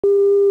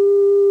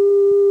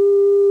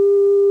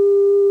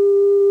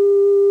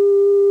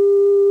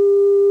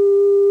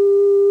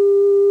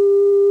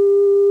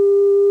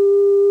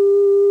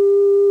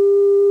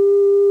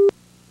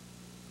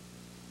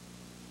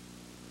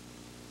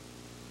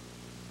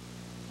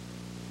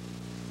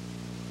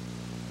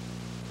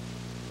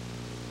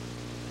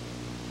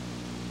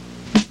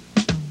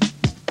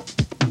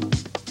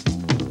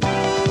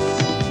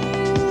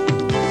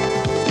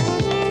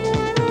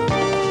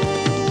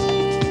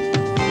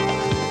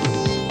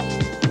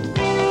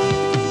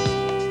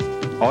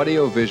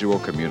Audio-visual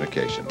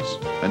communications,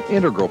 an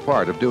integral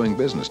part of doing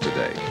business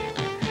today.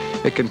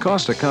 It can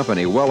cost a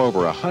company well over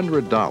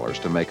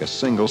 $100 to make a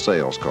single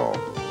sales call.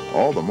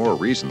 All the more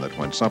reason that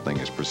when something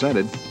is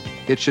presented,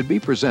 it should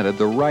be presented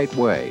the right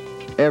way,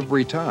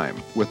 every time,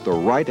 with the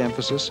right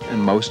emphasis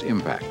and most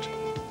impact.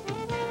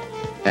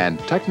 And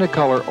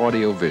Technicolor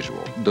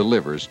Audio-Visual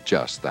delivers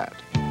just that.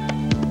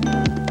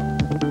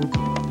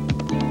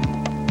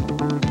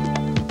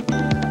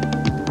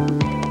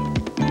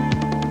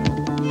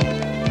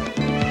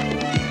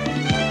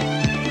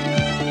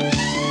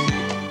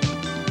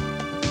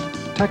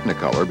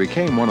 Technicolor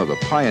became one of the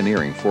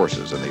pioneering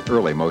forces in the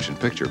early motion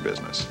picture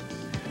business,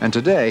 and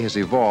today has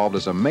evolved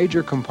as a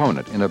major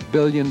component in a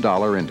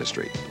billion-dollar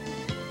industry.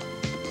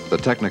 The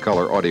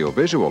Technicolor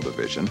Audiovisual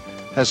Division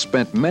has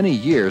spent many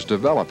years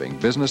developing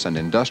business and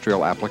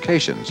industrial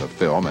applications of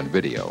film and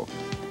video,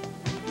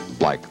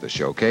 like the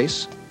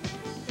Showcase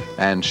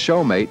and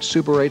Showmate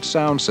Super 8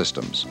 sound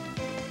systems,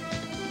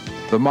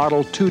 the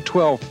Model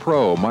 212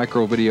 Pro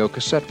Microvideo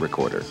cassette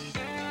recorder,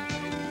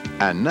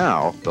 and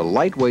now the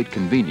lightweight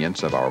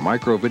convenience of our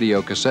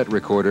Microvideo cassette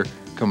recorder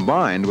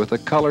combined with a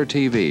color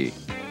TV,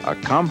 a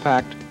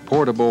compact,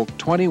 portable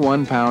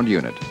 21-pound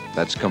unit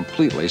that's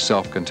completely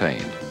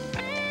self-contained.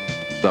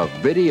 The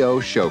Video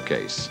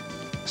Showcase,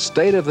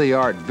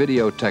 state-of-the-art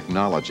video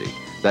technology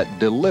that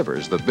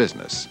delivers the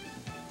business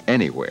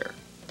anywhere.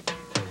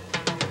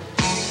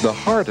 The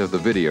heart of the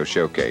Video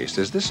Showcase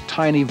is this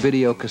tiny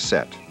video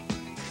cassette.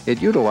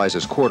 It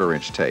utilizes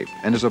quarter-inch tape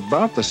and is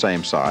about the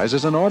same size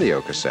as an audio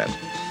cassette,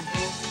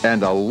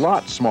 and a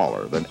lot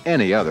smaller than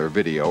any other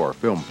video or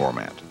film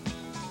format.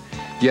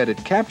 Yet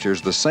it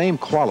captures the same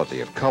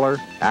quality of color,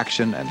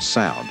 action, and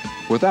sound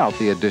without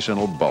the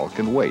additional bulk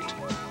and weight.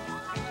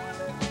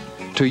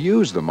 To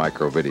use the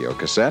Microvideo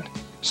cassette,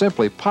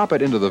 simply pop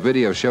it into the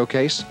Video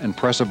Showcase and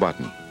press a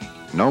button.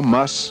 No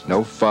muss,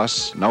 no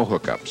fuss, no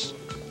hookups.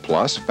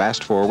 Plus,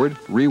 fast forward,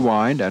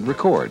 rewind, and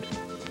record.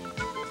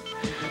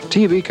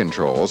 TV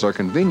controls are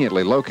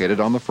conveniently located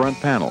on the front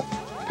panel.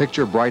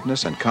 Picture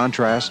brightness and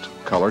contrast,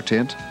 color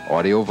tint,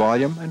 audio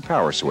volume, and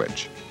power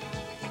switch.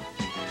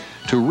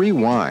 To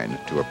rewind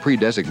to a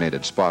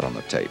pre-designated spot on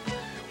the tape,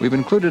 we've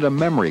included a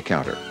memory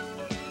counter.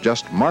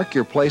 Just mark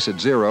your place at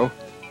 0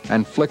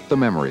 and flick the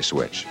memory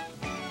switch.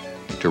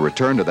 To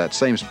return to that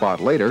same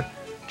spot later,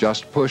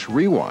 just push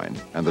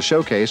rewind and the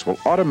showcase will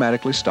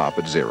automatically stop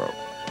at 0.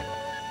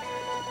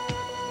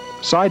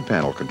 Side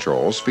panel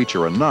controls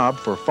feature a knob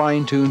for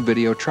fine-tuned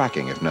video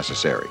tracking if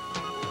necessary.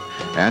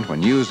 And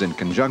when used in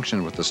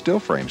conjunction with the still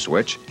frame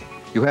switch,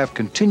 you have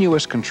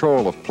continuous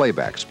control of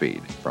playback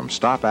speed from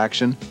stop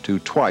action to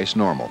twice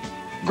normal.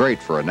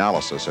 Great for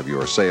analysis of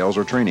your sales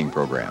or training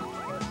program.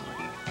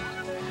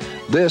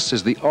 This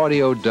is the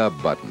Audio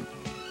Dub button.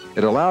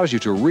 It allows you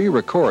to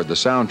re-record the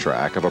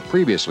soundtrack of a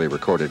previously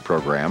recorded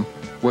program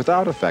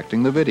without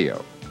affecting the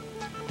video.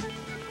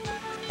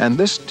 And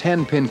this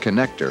 10-pin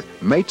connector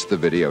mates the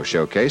Video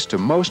Showcase to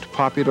most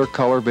popular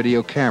color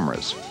video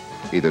cameras,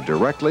 either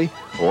directly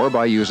or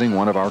by using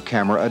one of our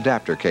camera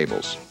adapter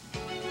cables.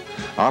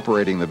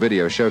 Operating the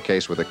Video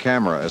Showcase with a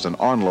camera as an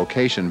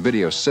on-location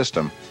video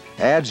system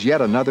adds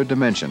yet another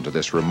dimension to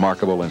this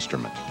remarkable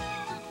instrument.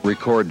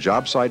 Record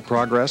job site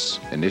progress,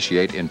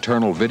 initiate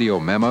internal video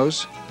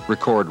memos,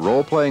 record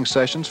role-playing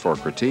sessions for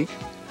critique,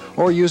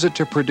 or use it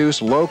to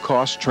produce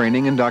low-cost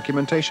training and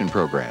documentation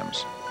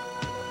programs.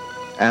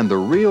 And the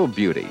real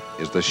beauty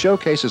is the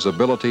Showcase's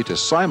ability to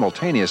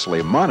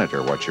simultaneously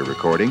monitor what you're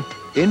recording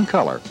in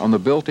color on the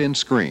built-in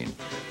screen,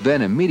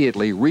 then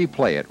immediately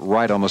replay it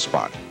right on the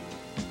spot.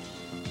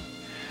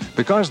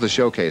 Because the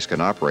Showcase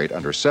can operate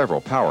under several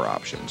power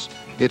options,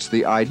 it's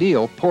the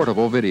ideal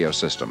portable video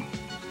system.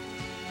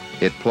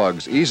 It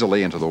plugs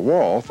easily into the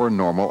wall for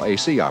normal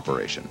AC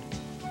operation.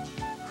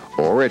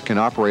 Or it can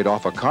operate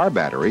off a car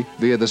battery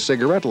via the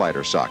cigarette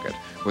lighter socket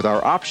with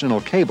our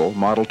optional cable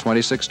Model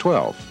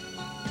 2612.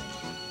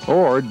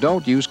 Or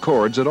don't use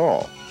cords at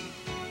all.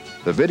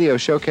 The Video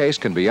Showcase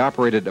can be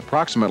operated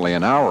approximately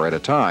an hour at a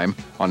time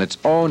on its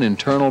own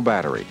internal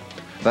battery.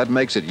 That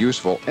makes it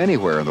useful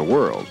anywhere in the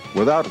world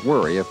without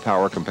worry of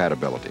power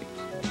compatibility.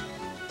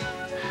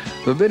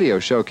 The Video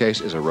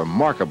Showcase is a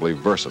remarkably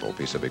versatile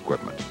piece of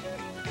equipment.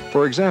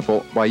 For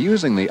example, by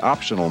using the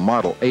optional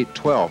Model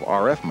 812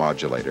 RF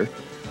modulator,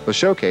 the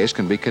Showcase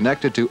can be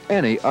connected to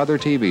any other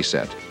TV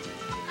set.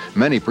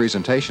 Many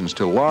presentations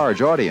to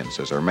large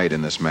audiences are made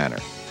in this manner.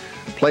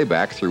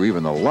 Playback through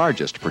even the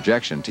largest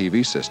projection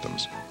TV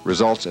systems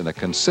results in a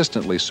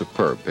consistently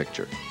superb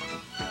picture.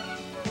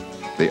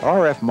 The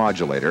RF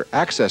modulator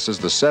accesses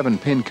the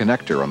 7-pin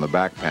connector on the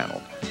back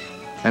panel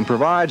and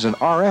provides an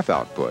RF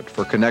output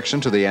for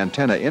connection to the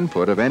antenna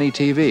input of any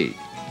TV,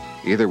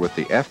 either with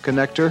the F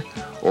connector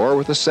or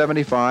with a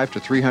 75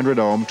 to 300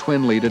 ohm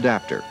twin lead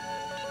adapter.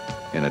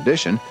 In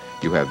addition,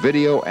 you have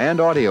video and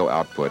audio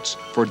outputs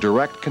for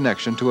direct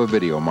connection to a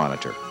video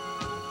monitor.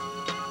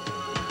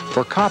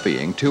 For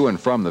copying to and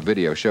from the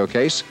Video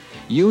Showcase,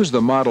 use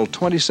the Model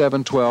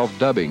 2712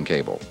 dubbing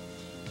cable.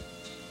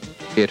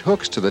 It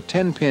hooks to the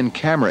 10-pin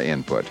camera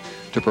input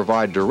to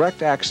provide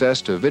direct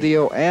access to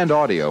video and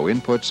audio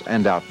inputs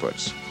and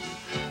outputs.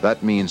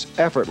 That means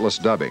effortless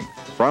dubbing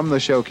from the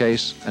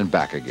showcase and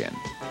back again.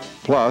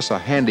 Plus a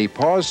handy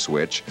pause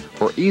switch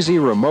for easy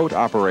remote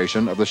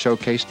operation of the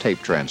showcase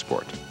tape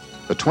transport.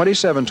 The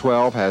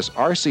 2712 has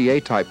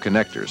RCA-type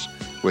connectors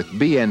with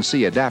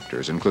BNC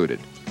adapters included.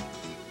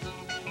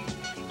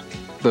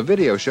 The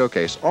video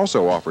showcase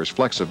also offers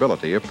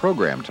flexibility of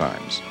program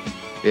times.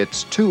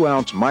 Its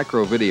 2-ounce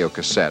Microvideo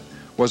cassette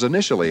was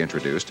initially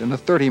introduced in a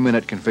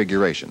 30-minute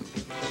configuration,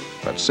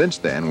 but since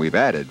then we've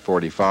added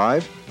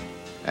 45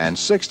 and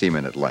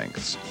 60-minute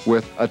lengths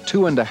with a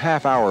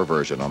 2.5-hour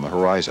version on the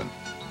horizon.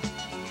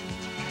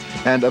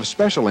 And of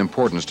special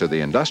importance to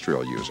the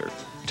industrial user,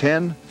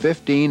 10,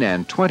 15,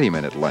 and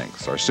 20-minute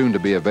lengths are soon to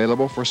be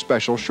available for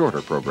special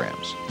shorter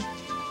programs.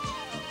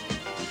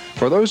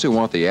 For those who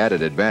want the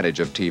added advantage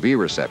of TV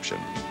reception,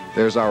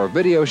 there's our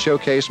Video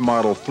Showcase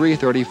Model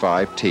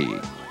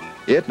 335T.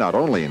 It not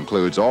only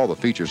includes all the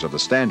features of the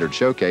standard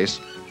showcase,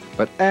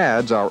 but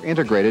adds our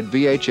integrated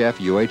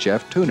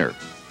VHF-UHF tuner.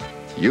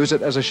 Use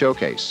it as a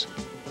showcase.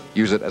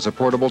 Use it as a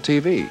portable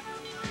TV.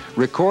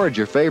 Record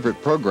your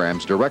favorite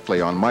programs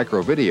directly on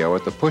Microvideo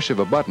at the push of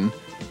a button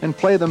and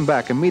play them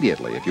back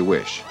immediately if you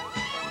wish.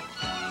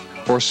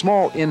 For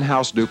small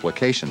in-house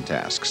duplication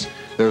tasks,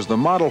 there's the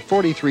Model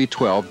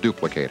 4312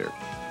 duplicator.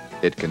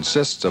 It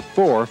consists of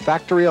 4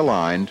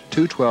 factory-aligned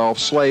 212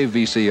 slave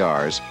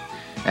VCRs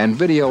and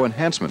video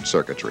enhancement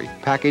circuitry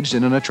packaged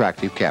in an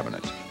attractive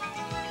cabinet.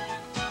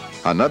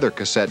 Another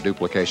cassette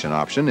duplication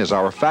option is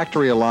our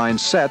factory-aligned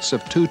sets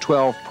of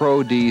 212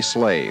 Pro D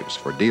slaves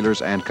for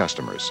dealers and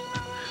customers.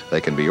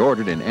 They can be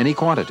ordered in any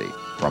quantity,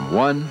 from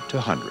 1 to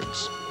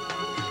hundreds.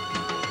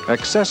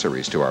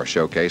 Accessories to our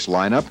showcase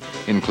lineup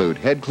include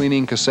head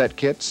cleaning cassette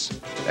kits,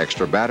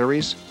 extra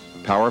batteries,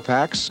 power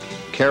packs,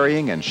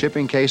 carrying and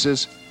shipping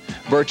cases,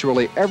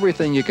 virtually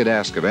everything you could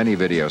ask of any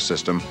video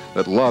system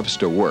that loves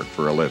to work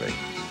for a living.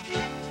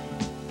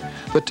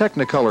 The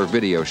Technicolor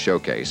Video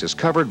Showcase is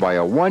covered by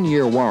a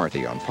 1-year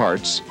warranty on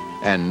parts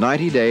and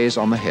 90 days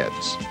on the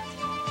heads,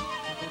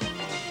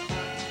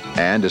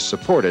 and is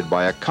supported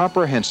by a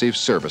comprehensive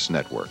service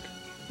network.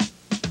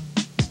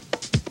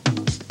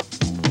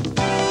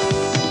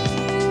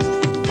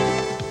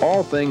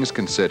 All things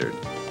considered,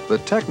 the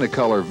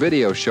Technicolor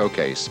Video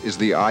Showcase is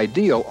the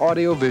ideal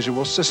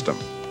audiovisual system.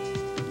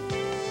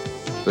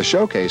 The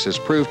showcase has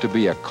proved to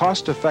be a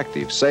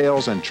cost-effective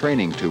sales and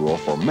training tool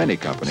for many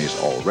companies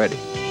already.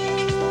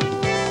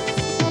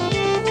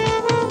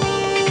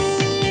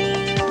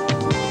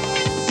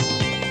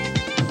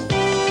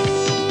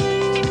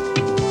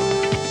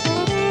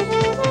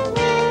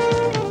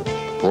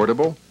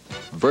 Portable,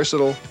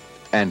 versatile,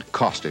 and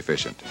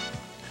cost-efficient.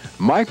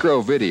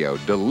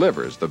 Microvideo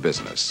delivers the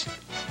business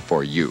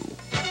for you.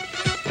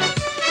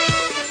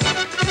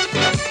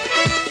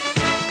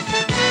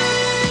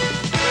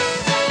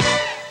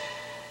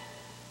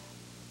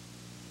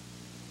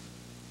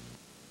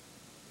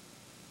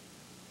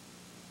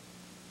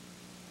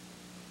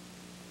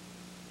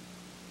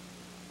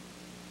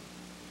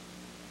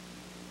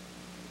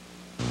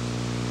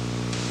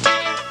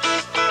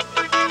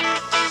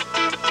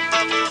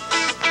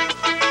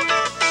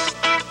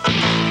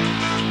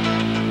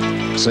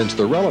 Since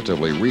the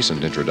relatively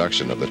recent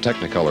introduction of the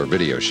Technicolor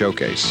Video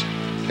Showcase,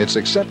 its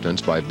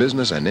acceptance by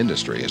business and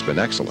industry has been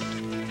excellent.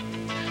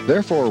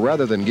 Therefore,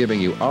 rather than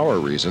giving you our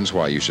reasons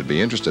why you should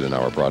be interested in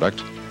our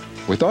product,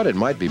 we thought it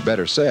might be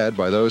better said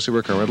by those who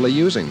are currently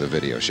using the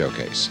Video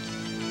Showcase.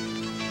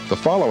 The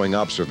following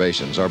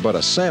observations are but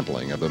a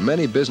sampling of the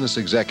many business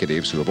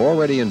executives who have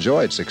already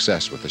enjoyed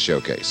success with the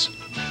Showcase.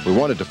 We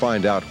wanted to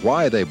find out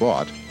why they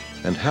bought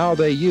and how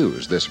they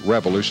use this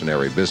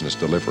revolutionary business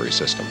delivery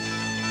system.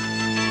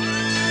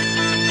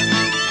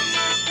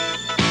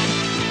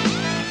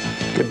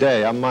 Good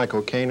day, I'm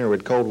Michael Kaner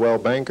with Coldwell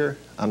Banker.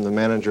 I'm the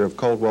manager of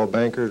Coldwell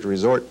Banker's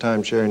Resort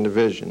Timesharing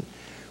Division.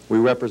 We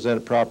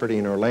represent property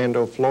in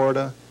Orlando,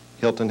 Florida,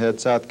 Hilton Head,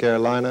 South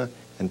Carolina,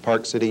 and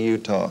Park City,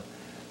 Utah.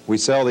 We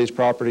sell these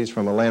properties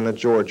from Atlanta,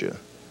 Georgia.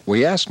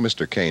 We asked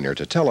Mr. Kaner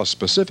to tell us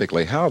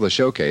specifically how the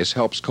showcase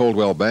helps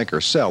Coldwell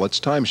Banker sell its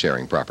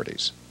timesharing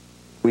properties.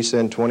 We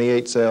send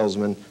 28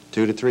 salesmen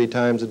 2 to 3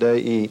 times a day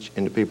each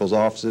into people's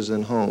offices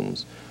and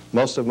homes.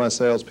 Most of my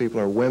salespeople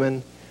are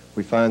women.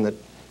 We find that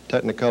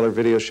Technicolor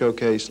Video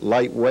Showcase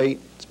lightweight,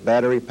 it's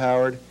battery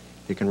powered,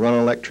 it can run on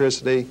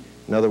electricity.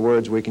 In other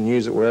words, we can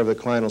use it wherever the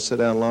client will sit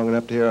down long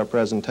enough to hear our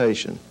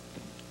presentation.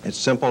 It's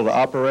simple to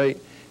operate,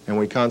 and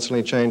we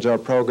constantly change our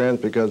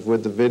programs because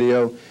with the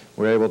video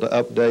we're able to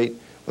update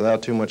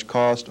without too much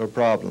cost or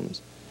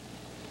problems.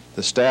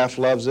 The staff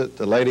loves it,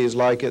 the ladies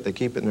like it, they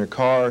keep it in their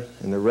car,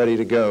 and they're ready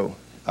to go.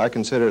 I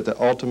consider it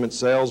the ultimate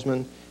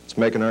salesman. It's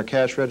making our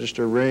cash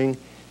register ring,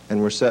 and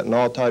we're setting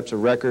all types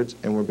of records,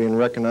 and we're being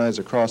recognized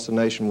across the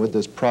nation with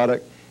this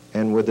product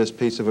and with this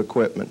piece of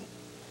equipment.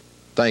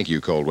 Thank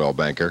you, Coldwell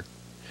Banker.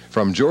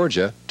 From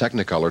Georgia,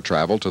 Technicolor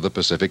traveled to the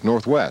Pacific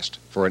Northwest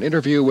for an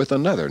interview with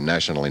another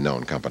nationally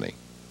known company.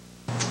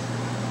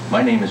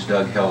 My name is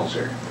Doug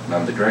Helzer, and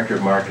I'm the Director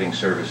of Marketing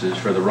Services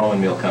for the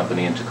Roman Meal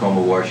Company in Tacoma,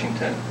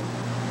 Washington.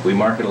 We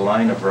market a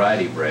line of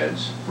variety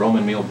breads,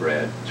 Roman meal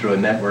bread, through a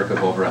network of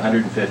over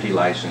 150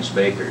 licensed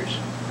bakers.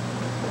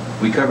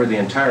 We cover the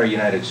entire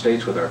United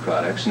States with our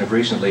products and have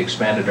recently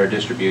expanded our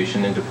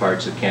distribution into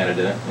parts of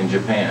Canada and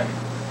Japan.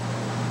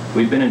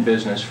 We've been in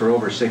business for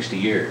over 60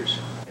 years.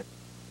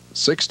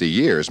 60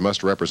 years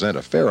must represent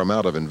a fair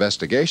amount of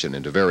investigation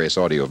into various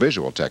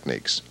audiovisual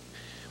techniques.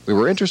 We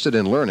were interested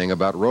in learning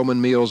about Roman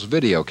Meal's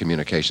video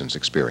communications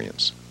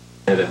experience.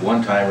 And at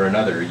one time or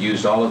another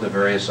used all of the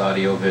various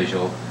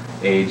audiovisual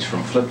aids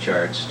from flip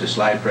charts to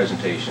slide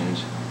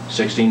presentations,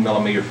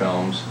 16mm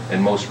films,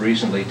 and most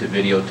recently to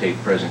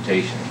videotape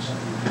presentations.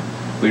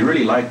 We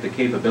really like the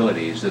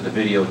capabilities of the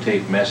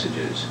videotape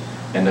messages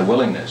and the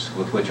willingness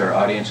with which our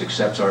audience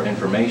accepts our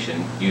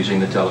information using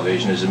the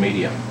television as a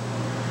medium.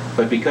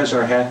 But because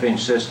our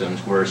half-inch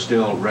systems were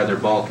still rather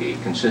bulky,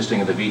 consisting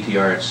of the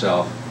VTR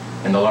itself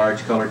and the large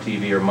color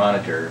TV or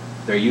monitor,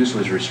 their use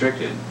was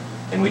restricted,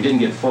 and we didn't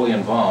get fully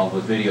involved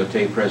with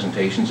videotape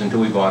presentations until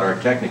we bought our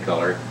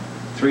Technicolor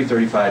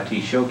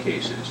 335T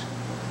showcases.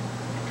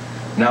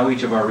 Now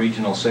each of our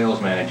regional sales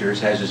managers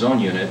has his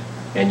own unit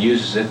and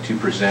uses it to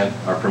present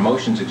our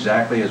promotions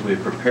exactly as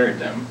we've prepared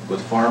them,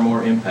 with far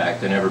more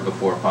impact than ever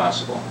before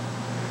possible.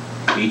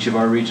 Each of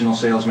our regional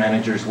sales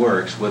managers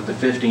works with the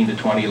 15 to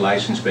 20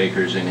 licensed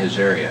bakers in his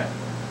area.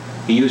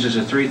 He uses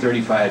a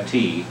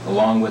 335T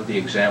along with the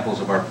examples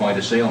of our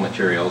point-of-sale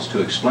materials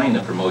to explain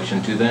the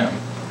promotion to them.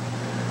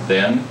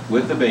 Then,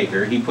 with the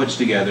baker, he puts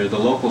together the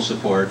local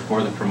support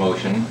for the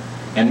promotion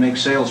and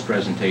makes sales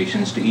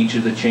presentations to each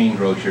of the chain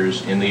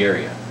grocers in the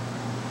area.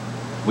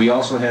 We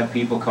also have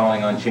people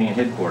calling on chain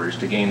headquarters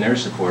to gain their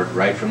support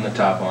right from the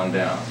top on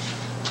down.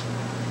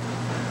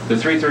 The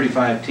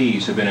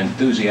 335Ts have been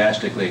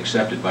enthusiastically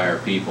accepted by our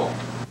people.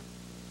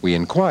 We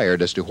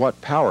inquired as to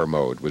what power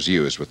mode was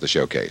used with the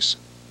showcase.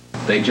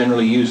 They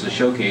generally use the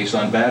showcase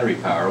on battery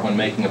power when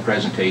making a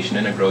presentation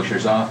in a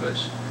grocer's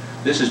office.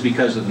 This is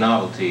because of the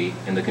novelty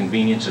and the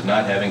convenience of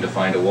not having to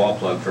find a wall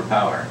plug for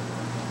power.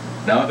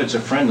 Now, if it's a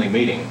friendly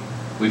meeting,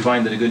 we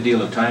find that a good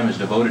deal of time is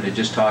devoted to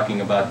just talking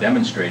about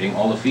demonstrating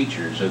all the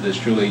features of this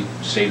truly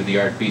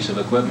state-of-the-art piece of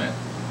equipment.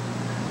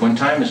 When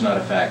time is not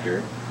a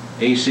factor,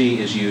 AC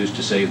is used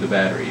to save the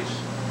batteries.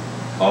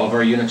 All of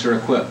our units are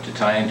equipped to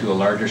tie into a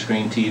larger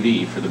screen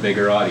TV for the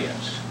bigger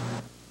audience.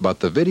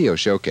 But the video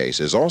showcase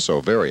is also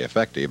very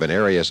effective in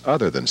areas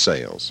other than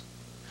sales.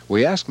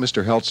 We asked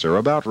Mr. Helzer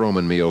about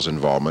Roman Meal's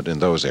involvement in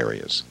those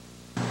areas.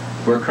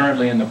 We're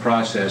currently in the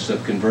process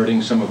of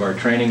converting some of our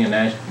training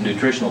and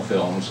nutritional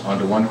films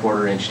onto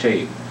 1/4 inch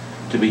tape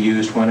to be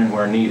used when and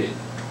where needed.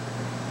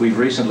 We've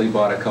recently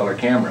bought a color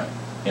camera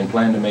and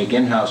plan to make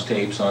in-house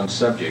tapes on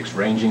subjects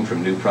ranging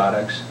from new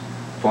products,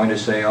 point of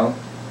sale,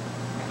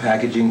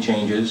 packaging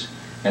changes,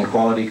 and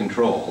quality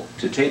control,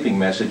 to taping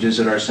messages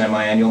at our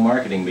semi-annual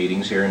marketing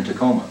meetings here in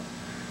Tacoma,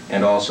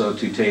 and also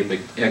to tape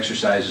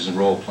exercises and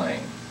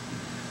role-playing.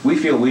 We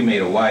feel we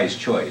made a wise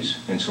choice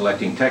in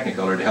selecting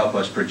Technicolor to help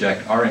us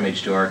project our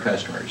image to our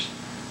customers.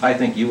 I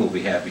think you will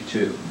be happy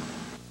too.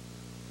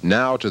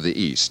 Now to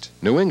the east,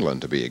 New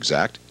England to be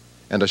exact,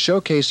 and a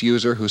showcase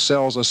user who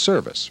sells a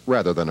service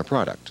rather than a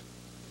product.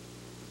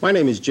 My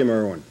name is Jim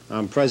Irwin.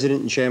 I'm President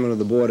and Chairman of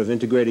the Board of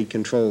Integrated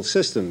Control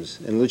Systems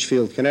in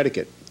Litchfield,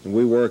 Connecticut. And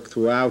we work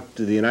throughout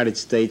the United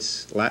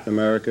States, Latin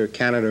America,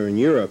 Canada, and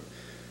Europe,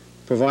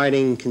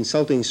 providing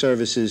consulting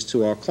services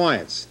to our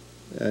clients.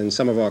 And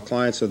some of our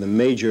clients are the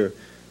major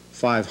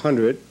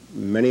 500.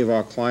 Many of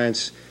our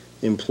clients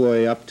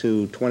employ up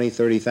to 20,000,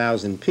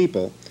 30,000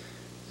 people.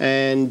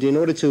 And in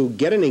order to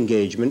get an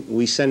engagement,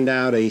 we send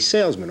out a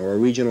salesman or a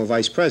regional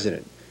vice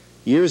president.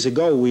 Years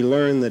ago, we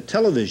learned that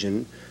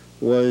television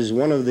was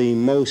one of the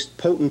most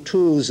potent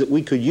tools that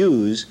we could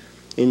use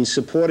in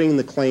supporting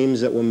the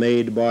claims that were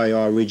made by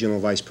our regional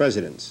vice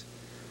presidents.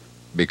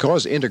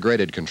 Because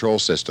Integrated Control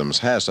Systems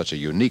has such a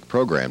unique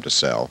program to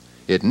sell,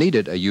 it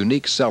needed a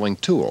unique selling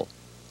tool.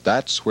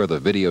 That's where the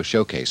video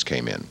showcase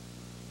came in.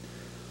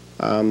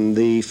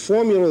 The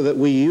formula that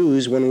we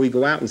use when we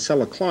go out and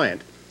sell a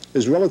client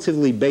is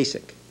relatively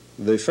basic.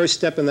 The first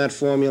step in that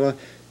formula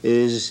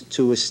is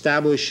to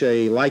establish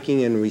a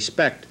liking and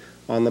respect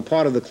on the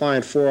part of the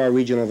client for our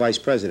regional vice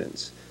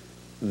presidents.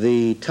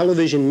 The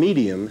television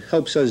medium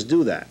helps us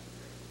do that.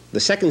 The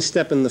second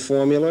step in the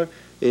formula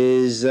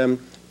is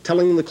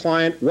telling the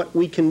client what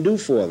we can do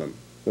for them.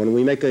 When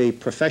we make a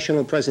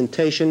professional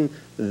presentation,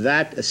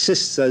 that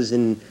assists us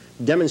in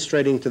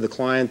demonstrating to the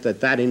client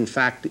that that in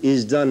fact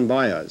is done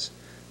by us.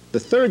 The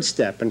third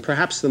step, and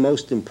perhaps the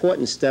most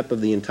important step of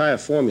the entire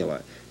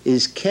formula,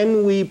 is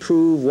can we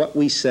prove what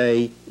we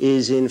say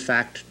is in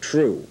fact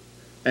true?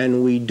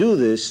 And we do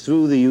this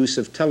through the use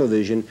of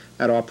television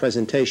at our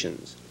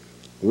presentations.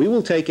 We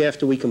will take,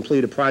 after we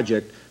complete a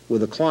project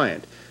with a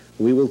client,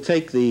 we will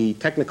take the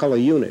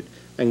Technicolor unit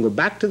and go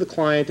back to the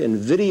client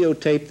and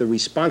videotape the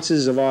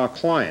responses of our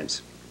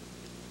clients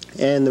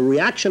and the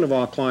reaction of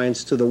our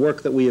clients to the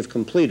work that we have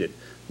completed,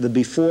 the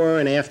before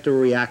and after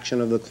reaction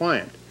of the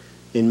client.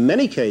 In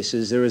many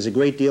cases, there is a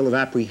great deal of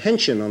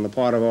apprehension on the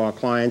part of our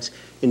clients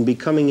in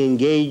becoming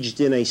engaged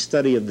in a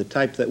study of the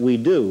type that we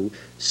do,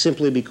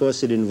 simply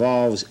because it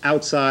involves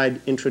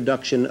outside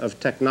introduction of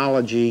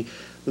technology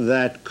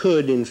that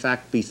could, in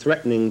fact, be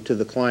threatening to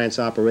the client's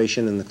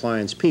operation and the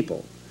client's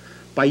people.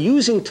 By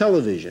using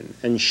television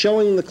and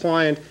showing the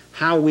client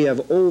how we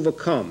have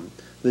overcome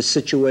the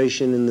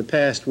situation in the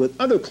past with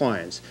other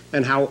clients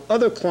and how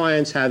other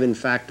clients have, in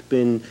fact,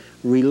 been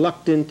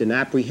reluctant and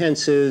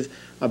apprehensive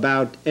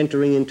about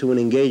entering into an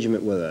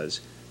engagement with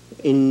us,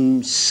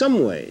 in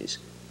some ways,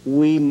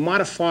 we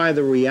modify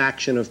the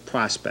reaction of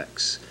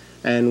prospects,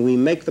 and we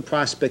make the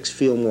prospects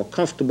feel more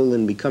comfortable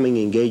in becoming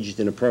engaged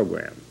in a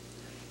program.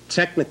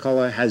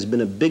 Technicolor has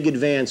been a big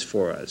advance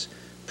for us.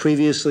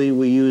 Previously,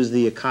 we used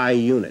the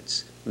Akai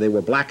units. They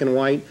were black and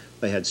white,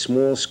 they had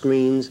small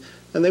screens,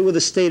 and they were the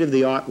state of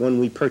the art when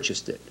we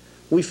purchased it.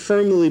 We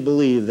firmly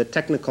believe that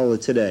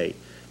Technicolor today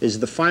is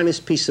the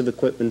finest piece of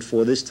equipment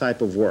for this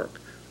type of work.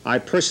 I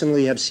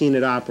personally have seen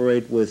it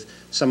operate with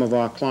some of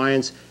our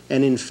clients,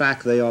 and in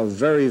fact they are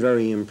very,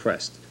 very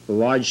impressed. The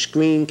large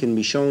screen can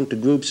be shown to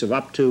groups of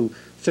up to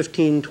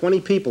 15, 20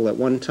 people at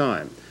one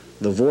time.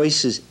 The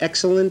voice is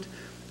excellent.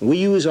 We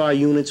use our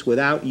units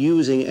without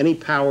using any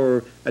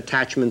power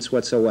attachments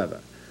whatsoever.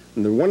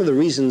 And one of the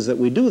reasons that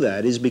we do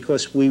that is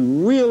because we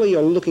really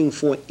are looking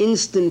for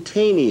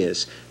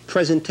instantaneous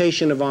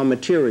presentation of our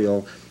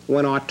material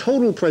when our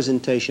total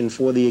presentation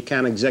for the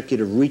account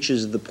executive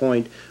reaches the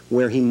point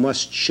where he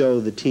must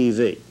show the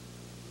TV.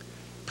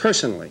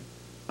 Personally,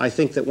 I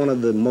think that one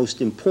of the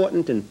most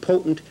important and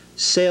potent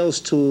sales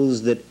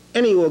tools that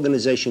any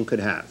organization could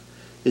have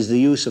is the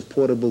use of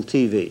portable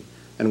TV,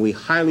 and we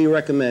highly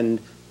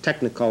recommend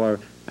Technicolor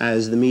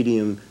as the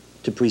medium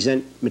to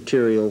present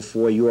material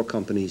for your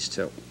companies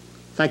too.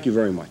 Thank you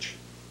very much.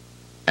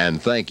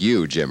 And thank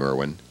you, Jim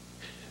Irwin.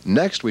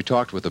 Next, we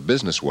talked with a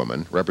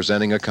businesswoman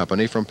representing a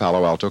company from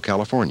Palo Alto,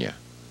 California.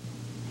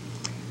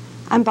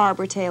 I'm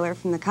Barbara Taylor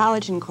from the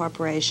Collagen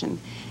Corporation,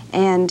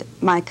 and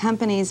my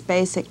company's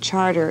basic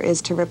charter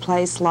is to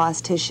replace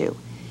lost tissue.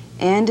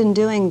 And in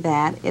doing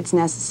that, it's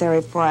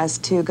necessary for us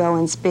to go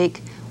and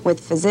speak with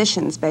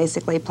physicians,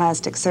 basically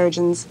plastic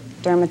surgeons,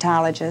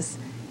 dermatologists,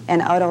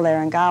 and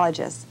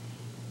otolaryngologists,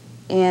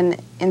 in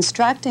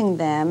instructing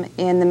them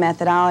in the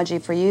methodology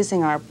for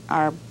using our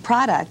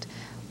product.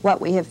 What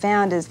we have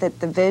found is that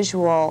the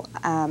visual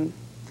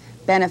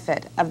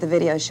benefit of the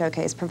video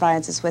showcase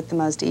provides us with the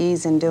most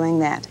ease in doing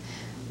that.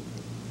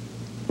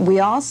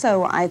 We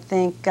also, I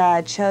think,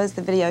 chose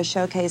the video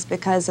showcase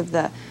because of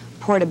the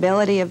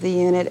portability of the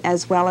unit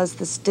as well as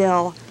the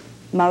still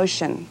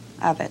motion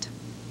of it.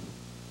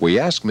 We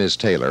asked Ms.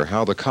 Taylor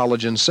how the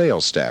Collagen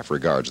sales staff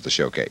regards the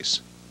showcase.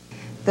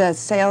 The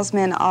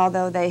salesmen,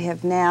 although they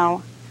have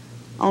now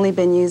only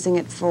been using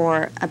it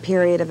for a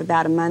period of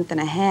about a month and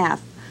a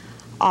half,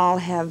 all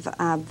have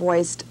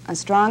voiced a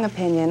strong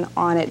opinion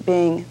on it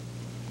being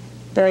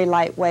very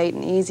lightweight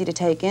and easy to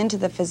take into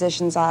the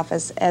physician's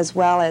office, as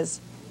well as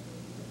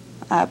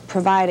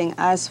providing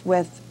us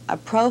with a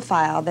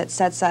profile that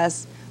sets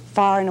us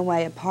far and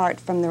away apart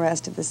from the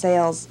rest of the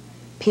sales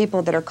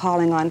people that are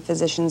calling on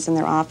physicians in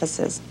their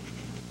offices.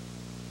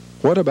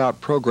 What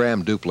about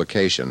program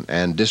duplication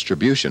and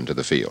distribution to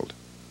the field?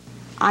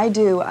 I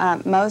do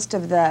most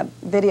of the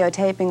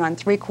videotaping on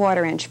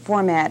 3/4-inch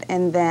format,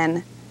 and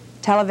then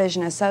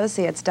Television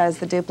Associates does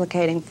the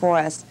duplicating for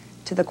us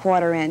to the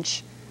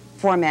 1/4-inch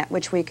format,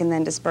 which we can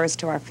then disperse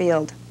to our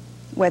field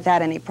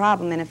without any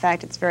problem. And in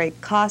fact, it's very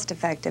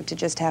cost-effective to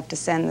just have to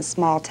send the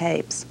small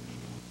tapes.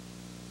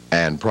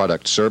 And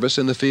product service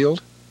in the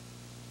field?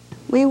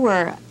 We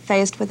were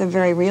faced with a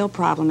very real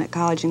problem at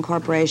Collagen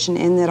Corporation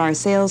in that our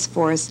sales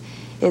force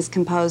is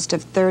composed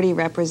of 30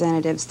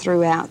 representatives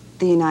throughout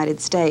the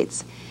United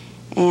States.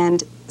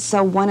 And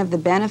so one of the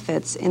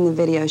benefits in the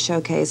video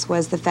showcase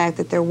was the fact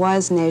that there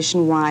was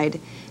nationwide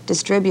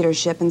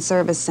distributorship and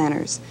service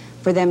centers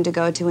for them to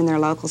go to in their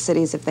local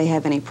cities if they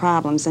have any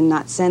problems and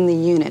not send the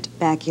unit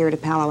back here to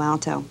Palo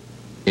Alto.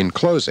 In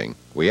closing,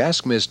 we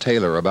asked Ms.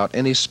 Taylor about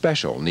any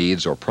special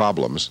needs or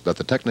problems that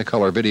the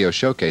Technicolor video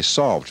showcase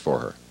solved for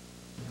her.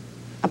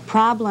 A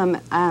problem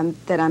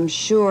that I'm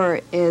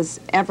sure is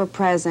ever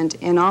present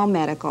in all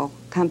medical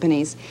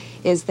companies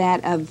is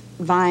that of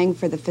vying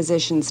for the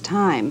physician's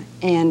time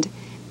and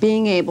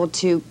being able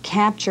to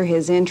capture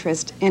his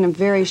interest in a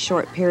very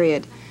short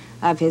period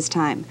of his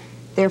time.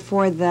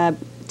 Therefore, the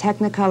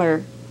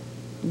Technicolor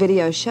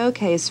video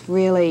showcase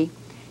really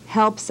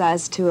helps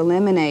us to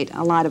eliminate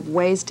a lot of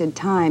wasted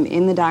time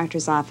in the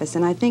doctor's office,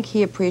 and I think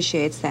he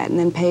appreciates that and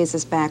then pays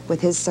us back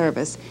with his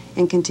service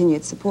and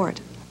continued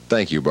support.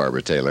 Thank you,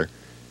 Barbara Taylor.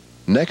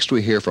 Next,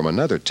 we hear from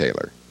another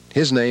Taylor.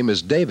 His name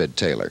is David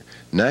Taylor,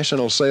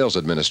 National Sales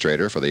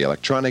Administrator for the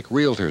Electronic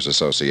Realtors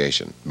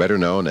Association, better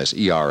known as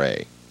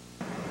ERA.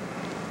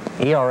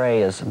 ERA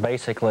is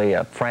basically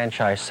a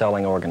franchise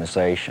selling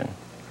organization.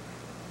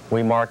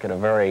 We market a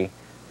very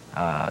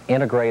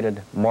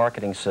integrated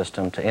marketing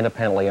system to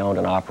independently owned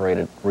and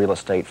operated real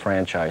estate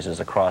franchises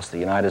across the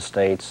United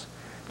States,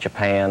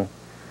 Japan,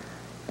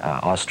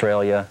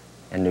 Australia,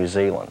 and New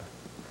Zealand.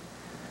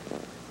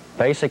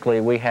 Basically,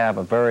 we have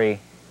a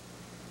very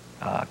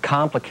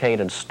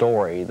complicated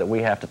story that we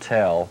have to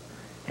tell,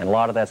 and a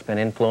lot of that's been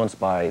influenced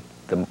by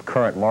the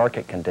current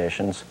market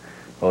conditions,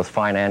 both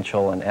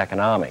financial and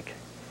economic.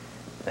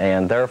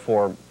 And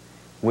therefore,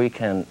 we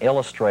can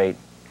illustrate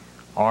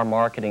our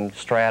marketing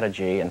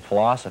strategy and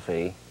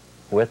philosophy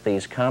with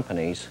these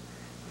companies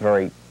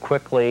very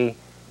quickly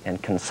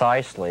and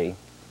concisely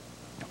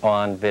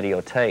on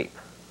videotape.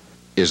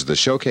 Is the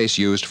showcase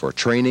used for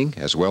training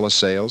as well as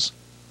sales?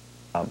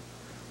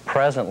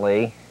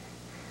 Presently,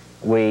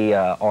 we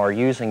are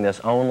using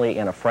this only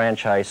in a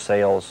franchise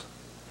sales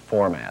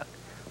format,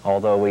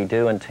 although we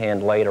do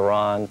intend later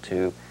on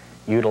to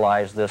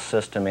utilize this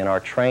system in our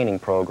training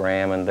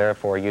program and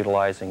therefore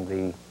utilizing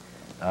the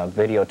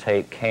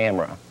videotape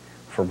camera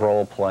for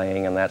role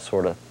playing and that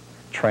sort of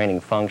training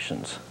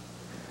functions.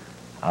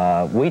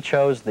 We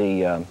chose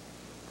the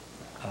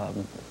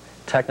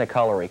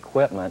Technicolor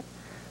equipment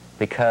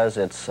because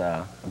it's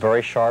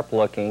very sharp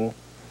looking,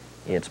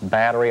 it's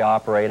battery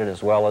operated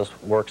as well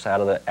as works out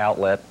of the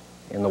outlet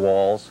in the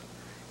walls,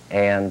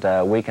 and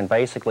we can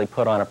basically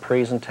put on a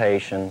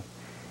presentation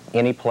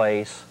any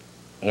place,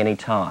 any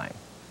time.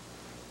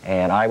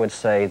 And I would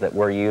say that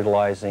we're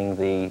utilizing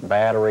the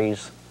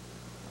batteries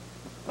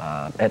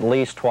at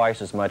least twice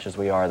as much as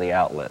we are the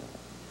outlet.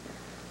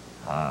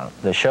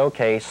 The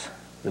showcase,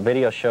 the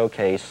video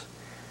showcase,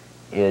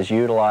 is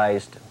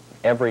utilized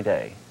every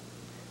day.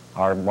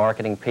 Our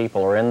marketing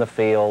people are in the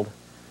field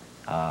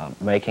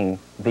making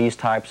these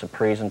types of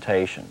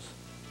presentations.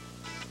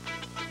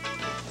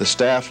 The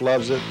staff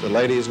loves it, the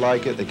ladies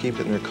like it, they keep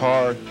it in their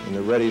car, and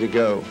they're ready to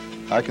go.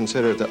 I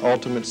consider it the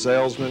ultimate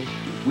salesman.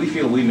 We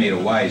feel we made a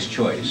wise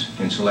choice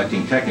in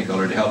selecting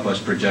Technicolor to help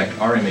us project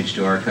our image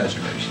to our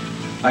customers.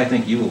 I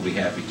think you will be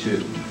happy too.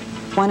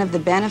 One of the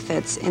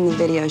benefits in the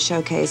video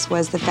showcase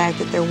was the fact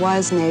that there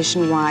was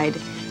nationwide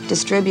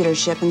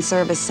distributorship and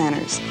service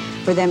centers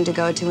for them to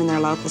go to in their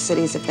local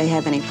cities if they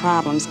have any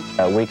problems.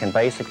 We can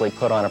basically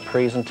put on a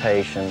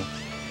presentation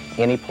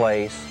any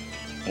place,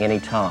 any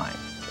time.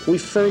 We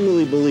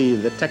firmly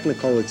believe that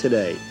Technicolor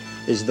today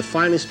is the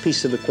finest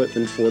piece of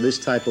equipment for this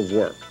type of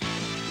work.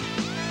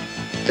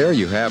 There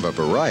you have a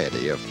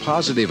variety of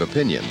positive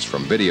opinions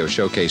from video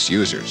showcase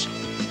users.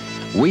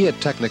 We at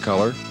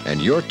Technicolor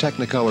and your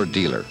Technicolor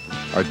dealer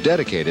are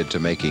dedicated to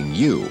making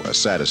you a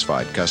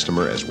satisfied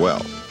customer as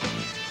well.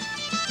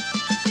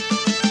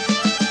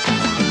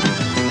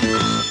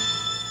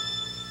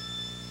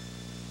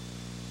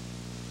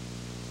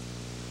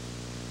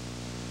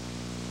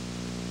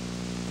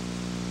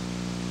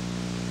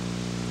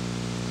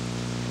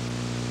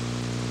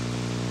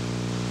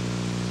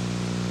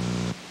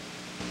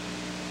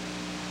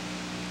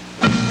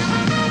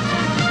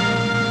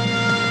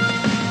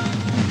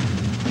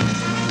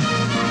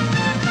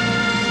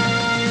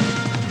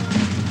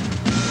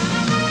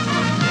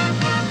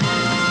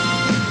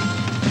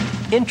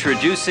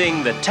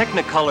 Introducing the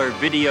Technicolor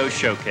Video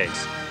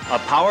Showcase, a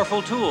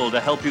powerful tool to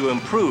help you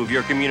improve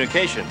your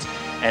communications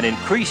and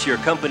increase your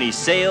company's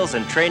sales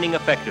and training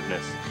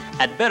effectiveness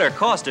at better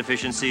cost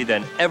efficiency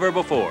than ever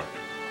before,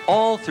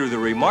 all through the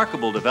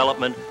remarkable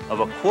development of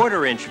a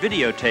quarter-inch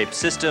videotape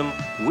system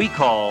we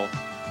call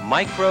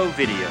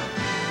Microvideo.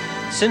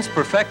 Since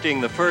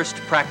perfecting the first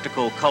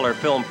practical color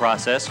film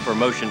process for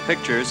motion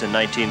pictures in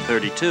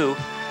 1932,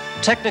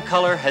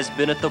 Technicolor has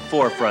been at the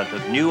forefront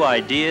of new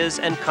ideas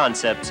and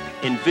concepts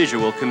in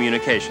visual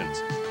communications.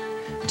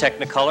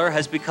 Technicolor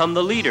has become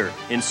the leader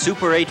in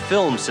Super 8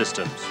 film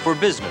systems for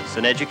business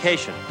and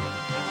education,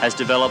 has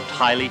developed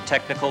highly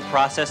technical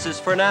processes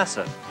for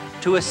NASA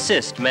to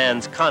assist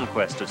man's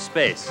conquest of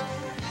space,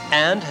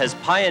 and has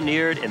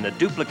pioneered in the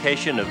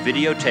duplication of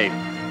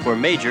videotape for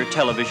major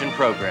television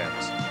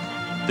programs.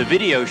 The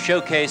Video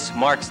Showcase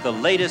marks the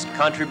latest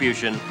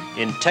contribution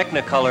in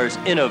Technicolor's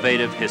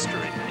innovative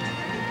history.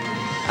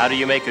 How do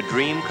you make a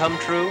dream come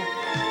true?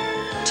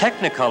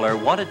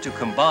 Technicolor wanted to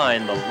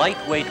combine the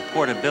lightweight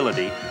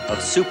portability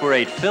of Super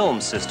 8 film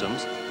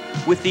systems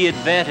with the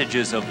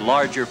advantages of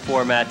larger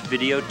format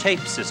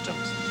videotape systems,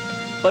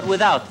 but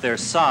without their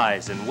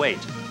size and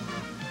weight.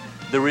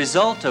 The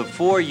result of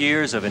 4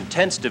 years of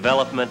intense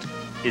development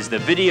is the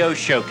Video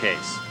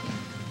Showcase.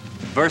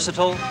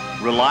 Versatile,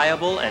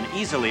 reliable, and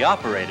easily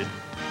operated,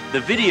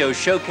 the Video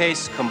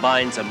Showcase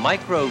combines a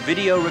micro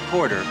video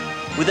recorder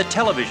with a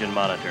television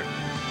monitor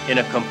in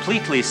a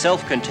completely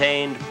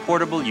self-contained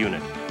portable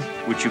unit,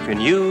 which you can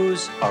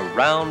use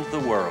around the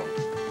world.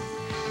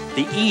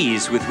 The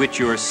ease with which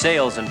your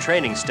sales and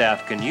training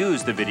staff can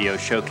use the Video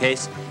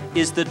Showcase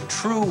is the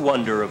true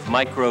wonder of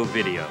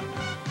Microvideo.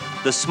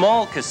 The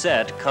small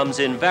cassette comes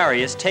in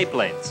various tape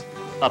lengths,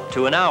 up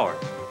to an hour.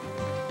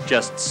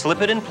 Just slip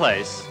it in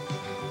place,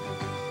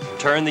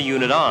 turn the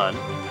unit on,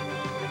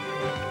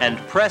 and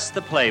press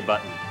the play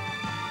button.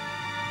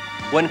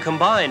 When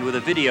combined with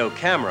a video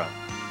camera,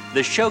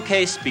 the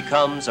showcase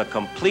becomes a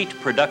complete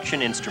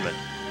production instrument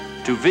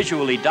to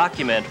visually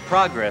document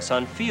progress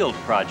on field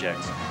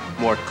projects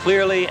more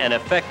clearly and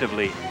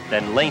effectively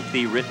than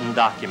lengthy written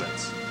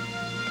documents.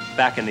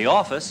 Back in the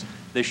office,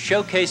 the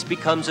showcase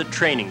becomes a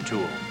training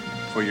tool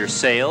for your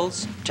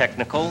sales,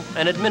 technical,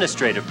 and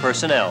administrative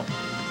personnel.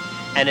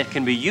 And it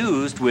can be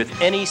used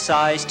with any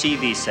size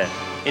TV set,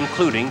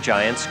 including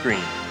giant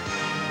screen.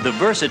 The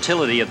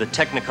versatility of the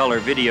Technicolor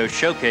Video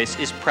Showcase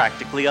is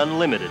practically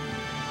unlimited.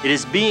 It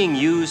is being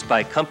used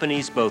by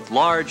companies both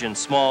large and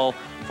small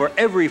for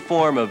every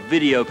form of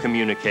video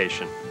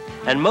communication.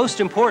 And most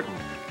important,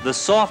 the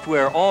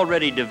software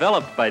already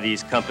developed by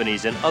these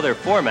companies in other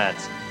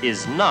formats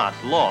is not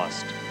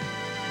lost.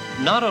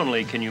 Not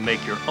only can you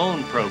make your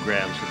own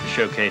programs with the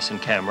Showcase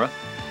and camera,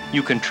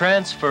 you can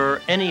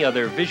transfer any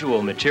other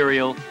visual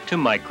material to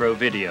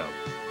Microvideo.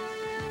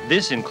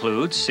 This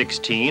includes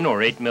 16 or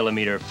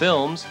 8mm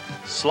films,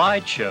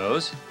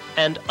 slideshows,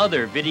 and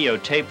other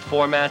videotape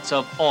formats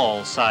of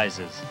all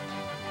sizes.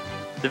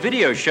 The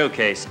Video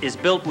Showcase is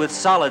built with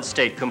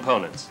solid-state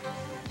components.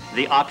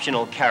 The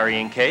optional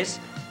carrying case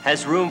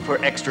has room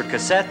for extra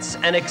cassettes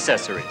and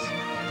accessories.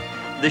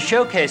 The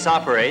Showcase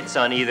operates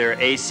on either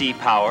AC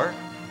power,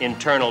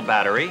 internal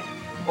battery,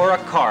 or a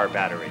car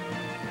battery.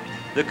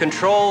 The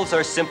controls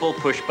are simple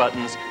push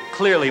buttons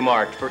clearly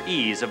marked for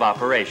ease of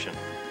operation.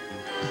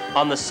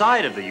 On the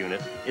side of the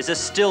unit is a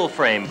still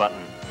frame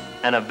button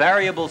and a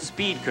variable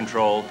speed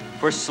control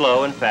for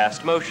slow and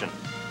fast motion,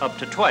 up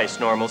to twice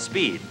normal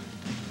speed.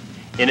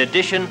 In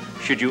addition,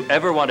 should you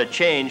ever want to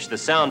change the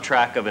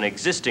soundtrack of an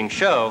existing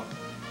show,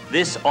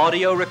 this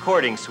audio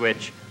recording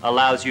switch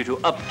allows you to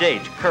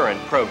update current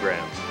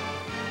programs.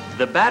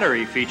 The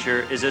battery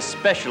feature is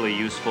especially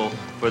useful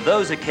for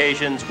those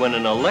occasions when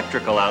an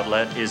electrical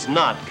outlet is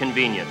not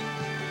convenient.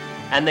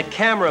 And the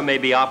camera may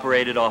be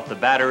operated off the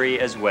battery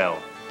as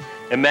well.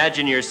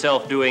 Imagine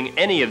yourself doing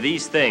any of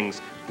these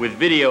things with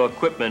video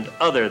equipment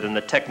other than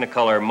the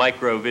Technicolor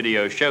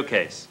Microvideo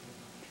Showcase.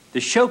 The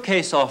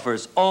Showcase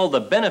offers all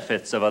the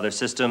benefits of other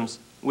systems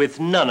with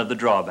none of the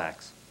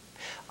drawbacks.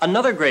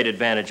 Another great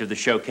advantage of the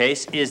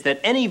Showcase is that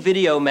any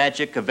video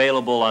magic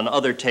available on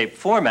other tape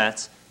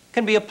formats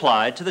can be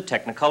applied to the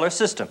Technicolor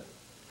system.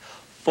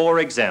 For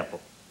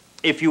example,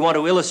 if you want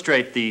to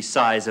illustrate the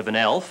size of an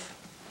elf,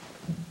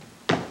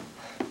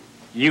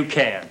 you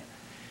can.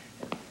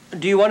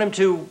 Do you want him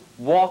to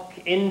walk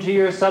into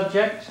your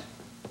subject?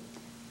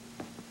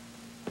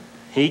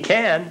 He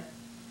can.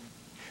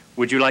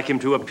 Would you like him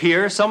to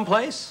appear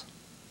someplace?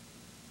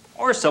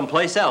 Or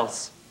someplace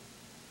else?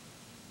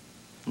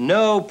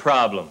 No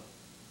problem.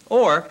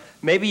 Or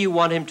maybe you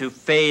want him to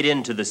fade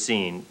into the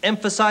scene,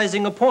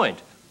 emphasizing a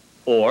point.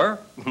 Or,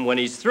 when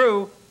he's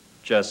through,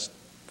 just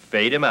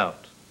fade him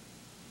out.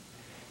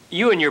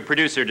 You and your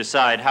producer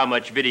decide how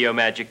much video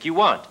magic you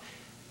want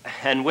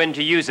and when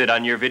to use it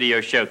on your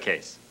video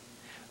showcase.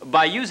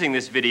 By using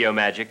this video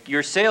magic,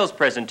 your sales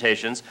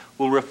presentations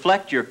will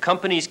reflect your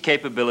company's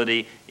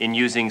capability in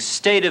using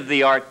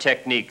state-of-the-art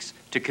techniques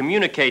to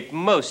communicate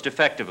most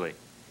effectively.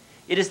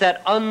 It is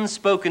that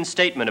unspoken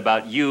statement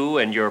about you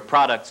and your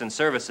products and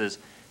services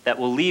that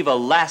will leave a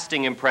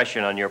lasting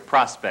impression on your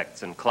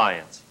prospects and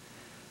clients.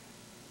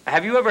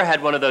 Have you ever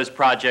had one of those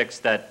projects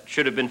that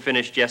should have been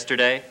finished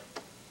yesterday?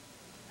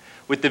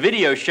 With the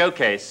video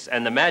showcase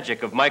and the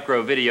magic of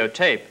microvideo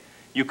tape,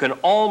 you can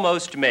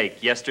almost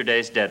make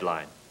yesterday's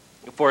deadline.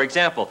 For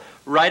example,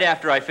 right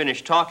after I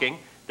finish talking,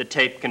 the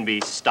tape can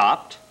be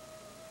stopped,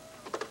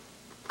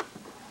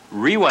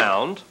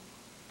 rewound,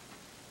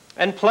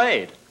 and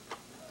played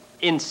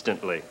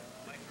instantly.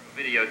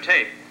 Microvideo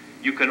tape,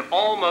 you can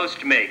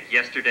almost make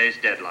yesterday's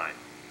deadline.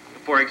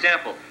 For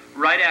example,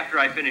 right after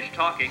I finish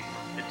talking,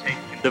 the tape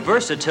can... The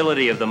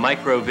versatility of the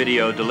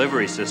microvideo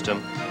delivery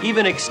system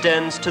even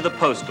extends to the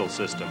postal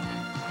system.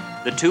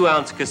 The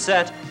 2-ounce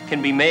cassette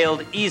can be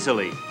mailed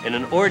easily in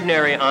an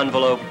ordinary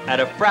envelope at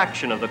a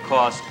fraction of the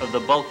cost of the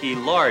bulky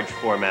large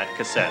format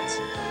cassettes.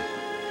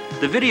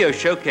 The video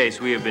showcase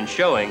we have been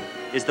showing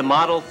is the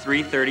Model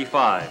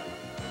 335,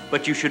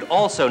 but you should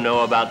also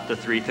know about the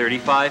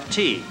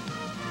 335T.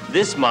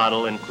 This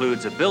model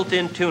includes a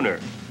built-in tuner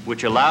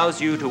which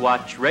allows you to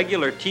watch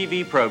regular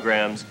TV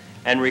programs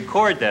and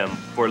record them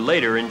for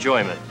later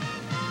enjoyment.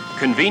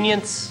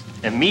 Convenience,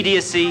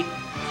 immediacy,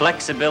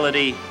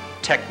 flexibility,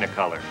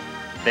 Technicolor.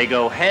 They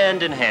go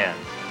hand in hand.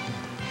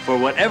 For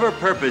whatever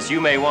purpose you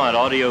may want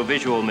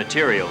audio-visual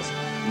materials,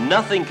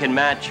 nothing can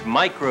match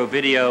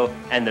microvideo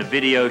and the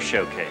video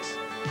showcase.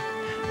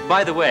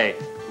 By the way,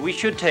 we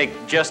should take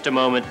just a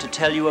moment to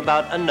tell you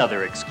about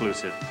another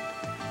exclusive.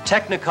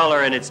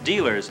 Technicolor and its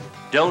dealers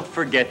don't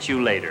forget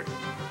you later.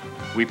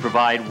 We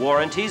provide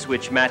warranties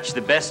which match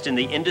the best in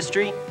the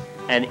industry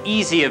and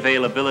easy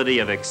availability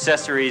of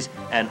accessories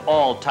and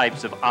all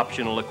types of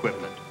optional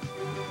equipment.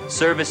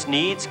 Service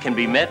needs can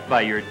be met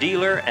by your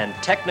dealer and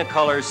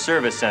Technicolor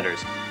service centers,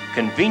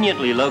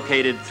 conveniently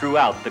located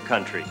throughout the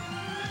country.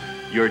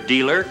 Your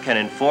dealer can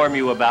inform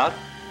you about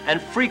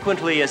and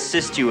frequently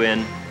assist you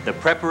in the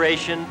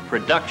preparation,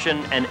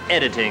 production, and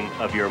editing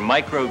of your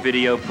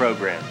microvideo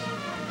programs,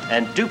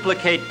 and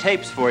duplicate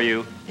tapes for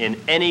you in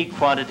any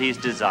quantities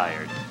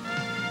desired.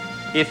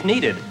 If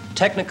needed,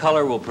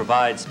 Technicolor will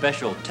provide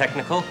special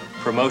technical,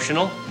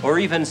 promotional, or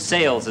even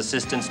sales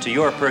assistance to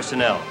your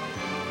personnel.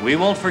 We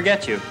won't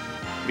forget you,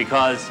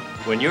 because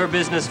when your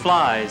business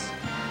flies,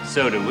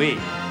 So do we.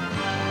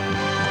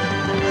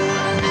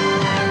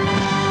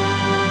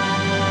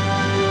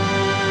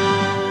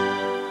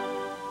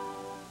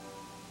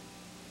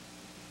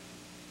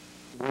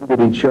 When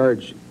did he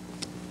charge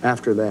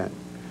after that?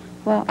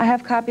 Well, I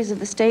have copies of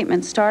the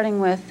statements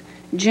starting with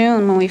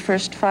June when we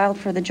first filed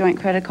for the joint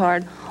credit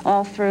card,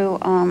 all through,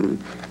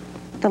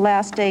 the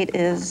last date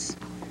is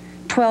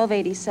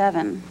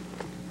 12/87.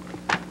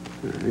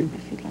 All right.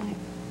 If you'd like.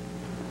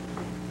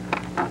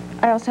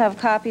 I also have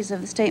copies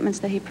of the statements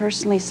that he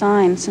personally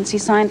signed, since he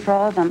signed for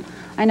all of them.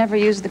 I never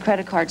used the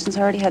credit card since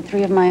I already had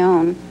 3 of my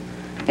own.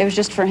 It was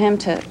just for him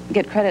to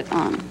get credit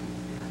on.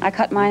 I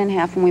cut mine in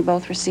half when we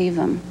both received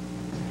them.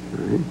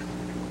 All right.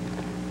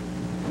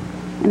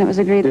 And it was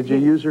agreed that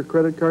Did you use her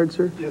credit card,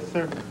 sir? Yes,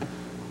 sir.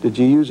 Did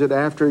you use it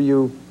after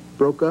you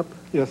broke up?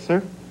 Yes,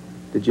 sir.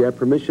 Did you have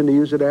permission to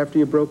use it after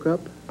you broke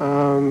up?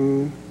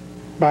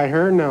 By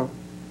her, no.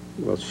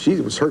 Well,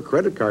 it was her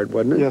credit card,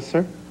 wasn't it? Yes, sir.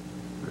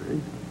 All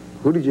right.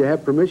 Who did you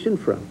have permission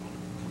from?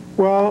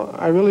 Well,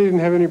 I really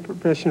didn't have any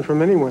permission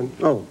from anyone.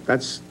 Oh,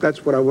 that's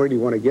what I really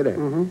want to get at.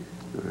 Mm-hmm.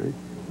 All right.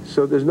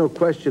 So there's no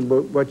question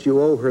but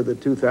you owe her the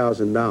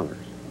 $2,000.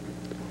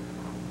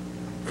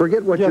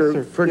 Forget what Yes, your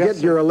sir. forget Yes,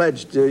 sir. your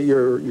alleged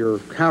your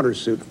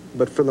countersuit,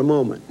 but for the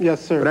moment.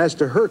 Yes, sir. But as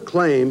to her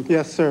claim,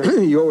 Yes, sir.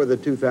 you owe her the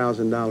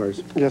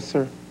 $2,000. Yes,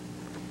 sir.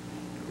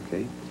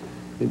 Okay.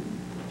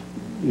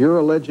 You're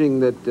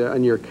alleging that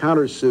on your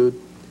countersuit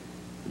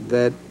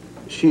that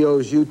she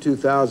owes you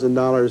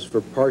 $2,000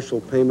 for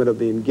partial payment of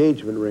the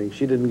engagement ring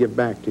she didn't give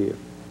back to you.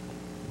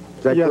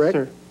 Is that Yes, correct?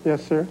 sir.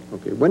 Yes, sir.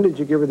 Okay. When did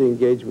you give her the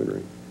engagement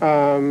ring?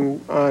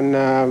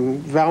 On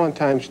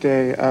Valentine's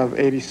Day of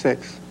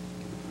 '86.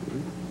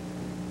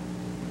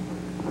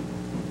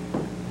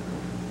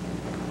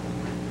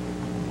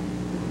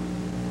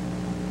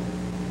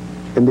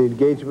 And the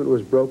engagement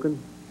was broken?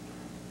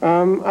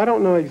 I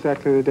don't know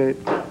exactly the date.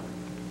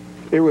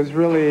 It was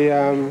really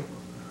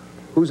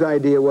Whose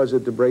idea was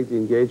it to break the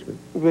engagement?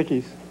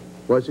 Vicky's.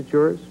 Was it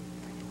yours?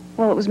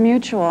 Well, it was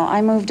mutual.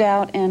 I moved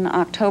out in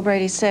October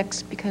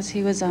 '86 because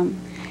he was, he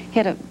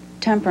had a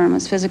temper and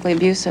was physically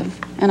abusive,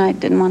 and I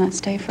didn't want to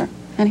stay for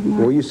anymore.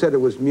 Well, you said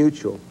it was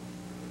mutual.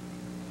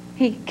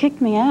 He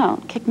kicked me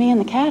out, kicked me and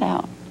the cat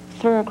out,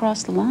 threw her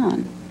across the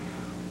lawn.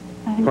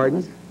 I think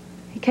Pardon?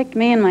 He kicked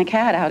me and my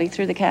cat out. He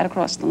threw the cat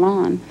across the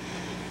lawn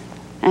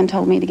and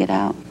told me to get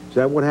out. Is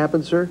that what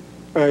happened, sir?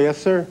 Yes,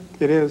 sir.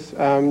 It is.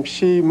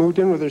 She moved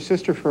in with her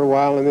sister for a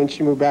while, and then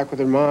she moved back with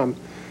her mom.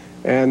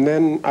 And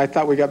then I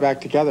thought we got back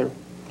together.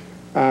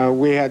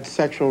 We had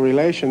sexual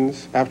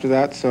relations after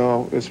that,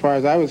 so as far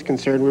as I was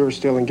concerned, we were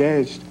still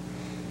engaged.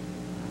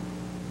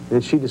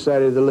 And she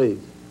decided to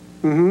leave.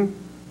 Mm-hmm.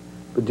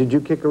 But did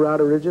you kick her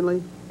out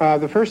originally?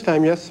 The first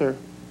time, yes, sir.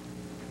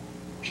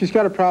 She's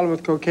got a problem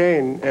with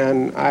cocaine,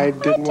 and I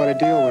didn't want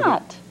to deal with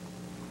it.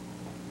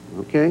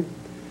 Okay.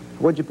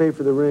 What'd you pay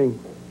for the ring?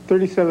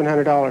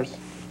 $3,700.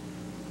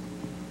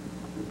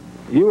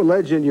 You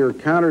allege in your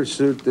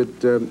countersuit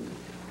that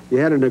you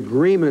had an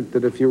agreement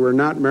that if you were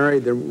not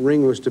married, the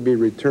ring was to be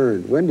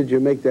returned. When did you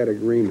make that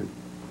agreement?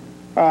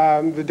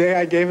 The day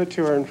I gave it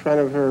to her in front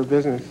of her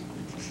business.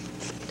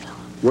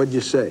 What'd you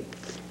say?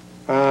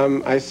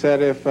 I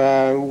said, if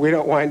we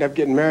don't wind up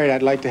getting married,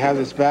 I'd like to have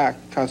this back.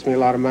 It cost me a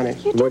lot of money.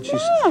 You did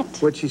not.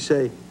 What'd she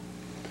say?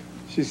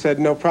 She said,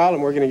 no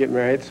problem, we're going to get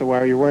married, so why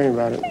are you worrying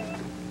about it?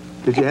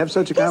 Did you have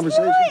such a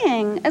conversation? He's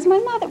lying. As my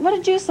mother, what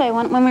did you say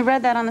when we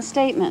read that on the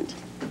statement?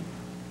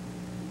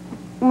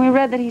 When we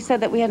read that he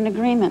said that we had an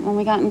agreement when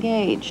we got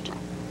engaged.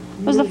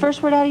 What was the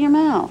first word out of your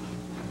mouth?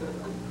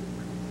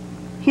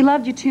 He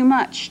loved you too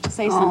much to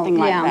say something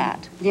like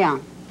that. Yeah.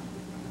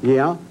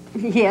 Yeah?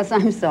 Yes,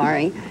 I'm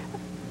sorry.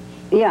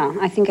 Yeah,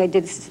 I think I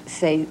did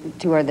say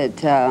to her that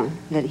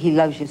that he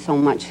loves you so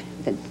much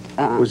that...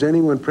 Was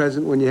anyone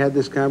present when you had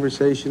this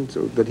conversation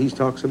that he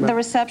talks about? The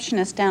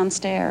receptionist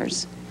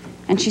downstairs.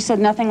 And she said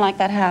nothing like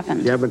that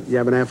happened. You have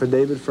an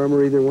affidavit from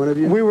her, either one of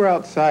you? We were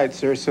outside,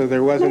 sir, so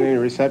there wasn't any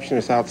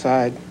receptionist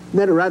outside. Isn't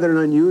that a rather an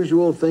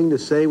unusual thing to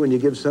say when you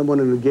give someone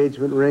an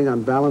engagement ring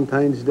on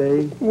Valentine's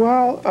Day?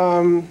 Well,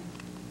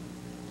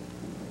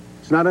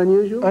 It's not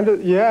unusual?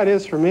 yeah, it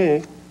is for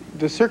me.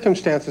 The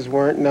circumstances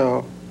weren't,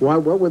 no. Why?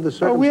 What were the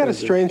circumstances? Oh, we had a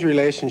strange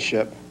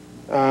relationship.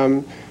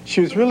 She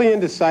was really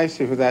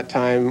indecisive at that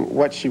time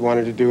what she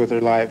wanted to do with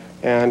her life,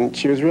 and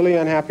she was really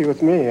unhappy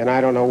with me, and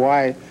I don't know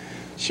why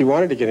she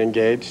wanted to get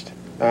engaged.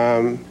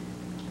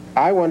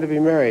 I wanted to be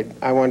married.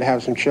 I wanted to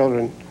have some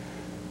children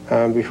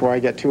before I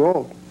get too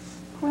old.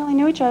 We only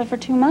knew each other for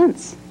 2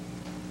 months.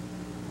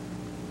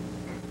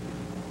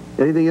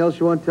 Anything else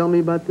you want to tell me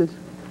about this?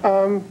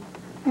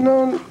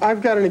 No,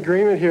 I've got an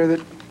agreement here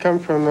that come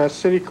from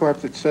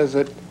Citicorp that says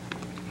that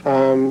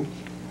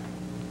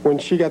when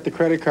she got the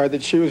credit card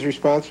that she was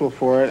responsible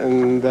for it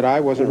and that I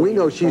wasn't. We really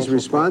know she's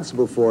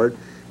responsible for it,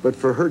 but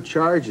for her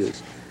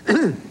charges,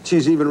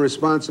 she's even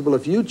responsible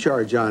if you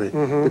charge on it.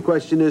 Mm-hmm. The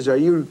question is, are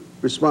you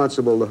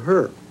responsible to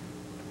her?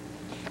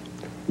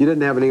 You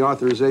didn't have any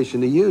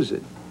authorization to use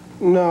it.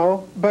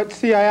 No, but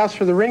see, I asked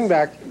for the ring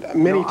back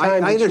many times. I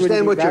and she wouldn't understand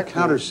give what your back to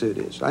me. countersuit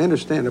is. I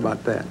understand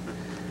about that.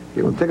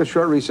 Okay, we'll take a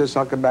short recess.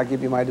 I'll come back and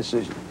give you my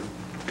decision.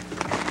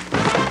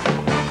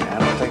 I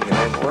don't think it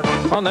ain't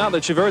working. Well, now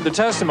that you've heard the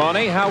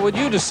testimony, how would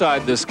you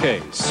decide this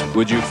case?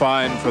 Would you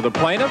find for the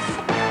plaintiff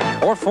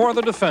or for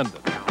the defendant?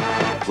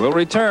 We'll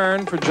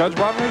return for Judge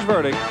Wapner's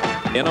verdict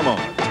in a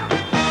moment.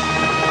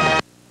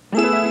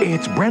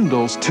 It's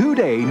Brendel's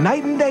two-day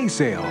night and day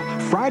sale,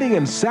 Friday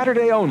and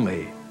Saturday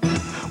only.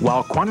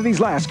 While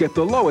quantities last, get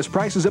the lowest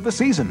prices of the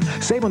season.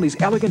 Save on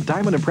these elegant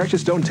diamond and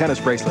precious stone tennis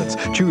bracelets.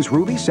 Choose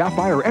ruby,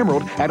 sapphire, or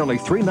emerald at only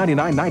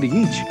 $399.90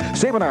 each.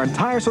 Save on our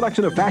entire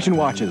selection of fashion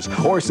watches,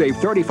 or save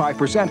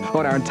 35%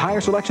 on our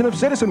entire selection of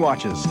Citizen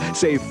watches.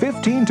 Save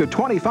 15 to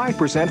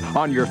 25%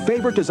 on your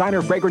favorite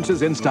designer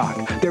fragrances in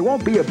stock. There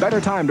won't be a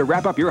better time to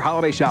wrap up your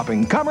holiday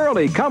shopping. Come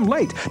early, come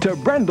late to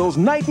Brendel's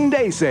night and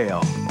day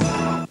sale.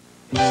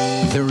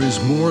 There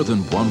is more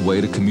than one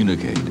way to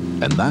communicate,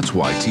 and that's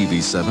why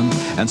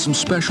TV7 and some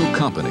special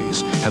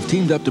companies have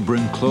teamed up to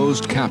bring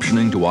closed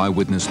captioning to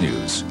Eyewitness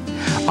News.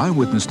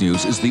 Eyewitness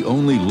News is the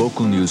only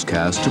local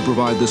newscast to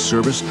provide this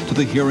service to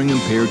the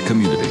hearing-impaired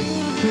community.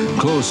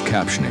 Closed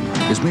captioning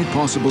is made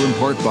possible in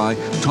part by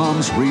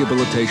Tom's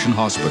Rehabilitation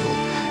Hospital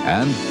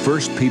and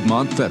First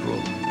Piedmont Federal.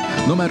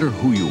 No matter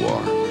who you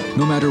are,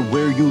 no matter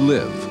where you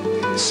live,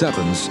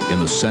 7's in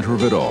the center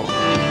of it all.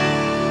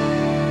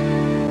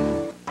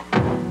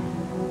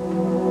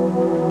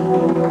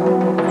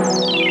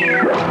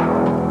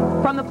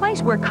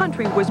 Where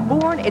country was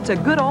born, it's a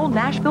good old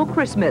Nashville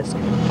Christmas.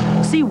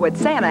 See what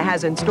Santa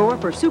has in store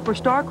for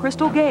superstar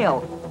Crystal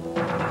Gale.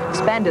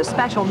 Spend a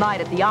special night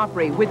at the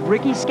Opry with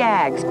Ricky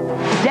Skaggs.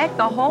 Deck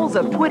the halls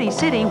of Twitty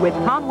City with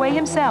Conway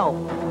himself.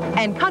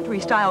 And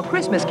country-style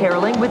Christmas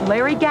caroling with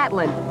Larry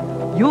Gatlin.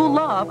 You'll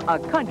love A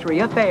Country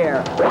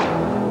Affair.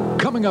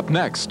 Coming up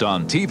next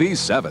on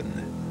TV7.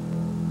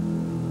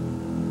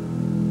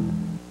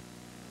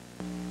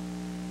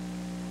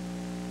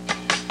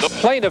 The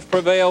plaintiff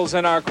prevails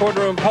in our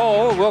courtroom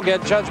poll. We'll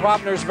get Judge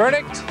Wapner's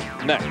verdict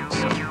next.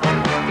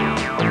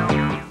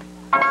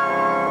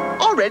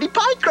 Already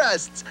pie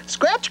crusts,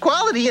 scratch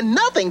quality and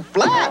nothing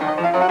flat.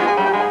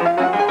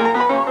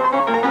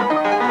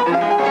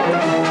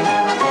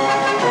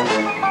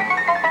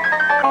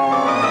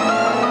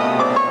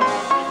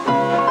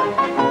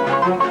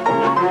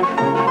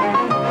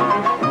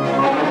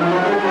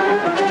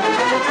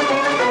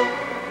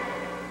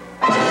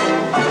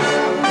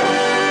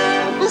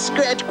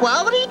 Scratch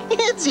quality?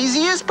 It's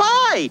easy as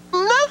pie.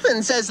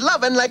 Nothing says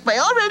lovin' like my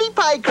already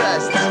pie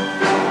crusts.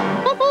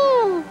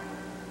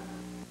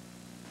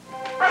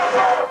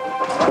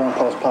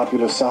 Grandpa's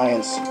Popular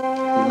Science.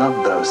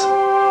 Love those.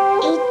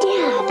 Hey,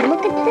 Dad,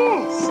 look at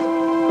this.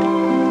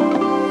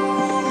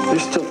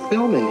 There's still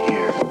film in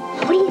here.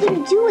 What are you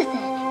going to do with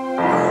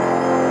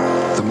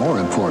it? The more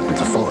important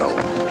the photo,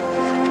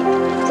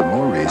 the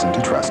more reason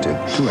to trust it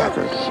to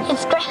Eckerd.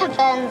 It's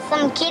Grandpa and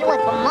some kid with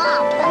a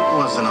mop. It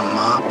wasn't a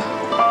mop.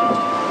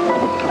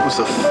 It was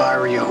a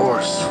fiery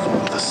horse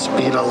with the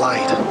speed of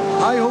light.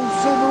 Hi-ho,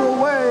 Silver,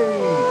 away!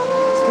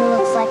 Still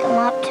looks like a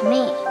mop to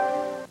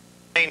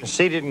me.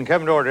 Seated and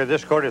come to order.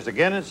 This court is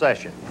again in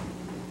session.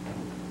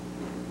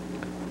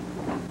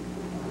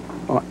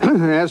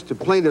 As to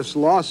plaintiff's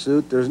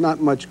lawsuit, there's not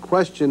much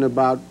question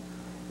about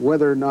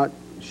whether or not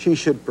she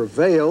should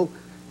prevail.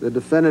 The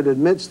defendant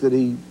admits that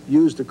he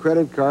used a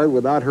credit card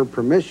without her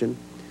permission.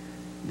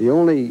 The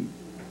only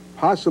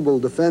possible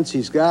defense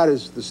he's got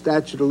is the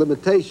statute of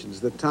limitations,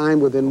 the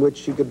time within which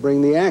she could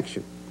bring the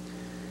action.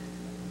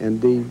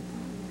 And the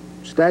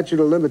statute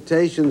of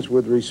limitations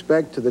with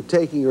respect to the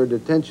taking or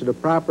detention of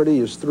property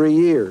is 3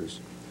 years.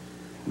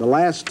 The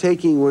last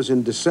taking was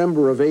in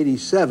December of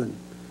 '87,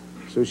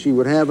 so she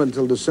would have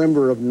until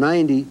December of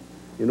 '90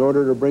 in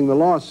order to bring the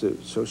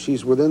lawsuit. So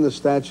she's within the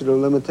statute of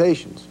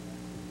limitations.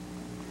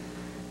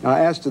 Now,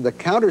 as to the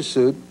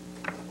countersuit,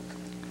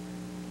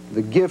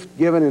 the gift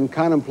given in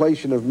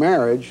contemplation of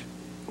marriage,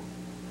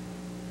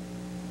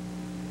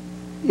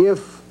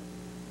 if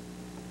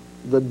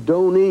the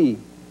donee,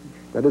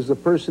 that is the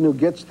person who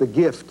gets the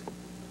gift,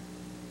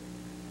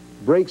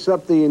 breaks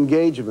up the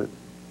engagement,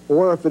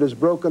 or if it is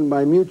broken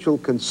by mutual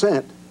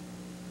consent,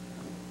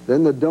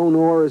 then the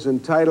donor is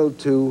entitled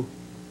to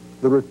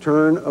the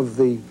return of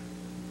the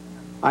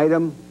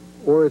item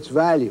or its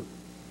value.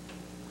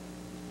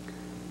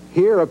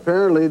 Here,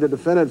 apparently, the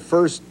defendant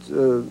first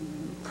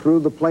threw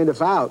the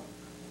plaintiff out,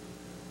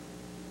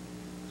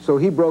 so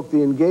he broke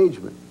the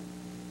engagement.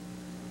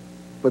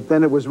 But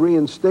then it was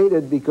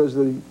reinstated because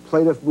the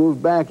plaintiff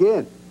moved back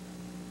in.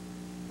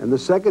 And the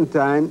second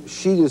time,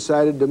 she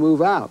decided to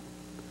move out.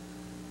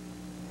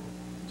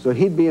 So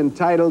he'd be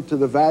entitled to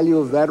the value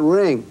of that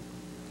ring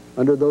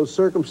under those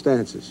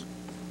circumstances,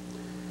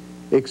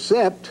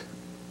 except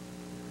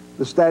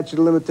the statute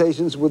of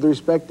limitations with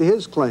respect to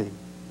his claim.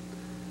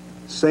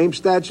 Same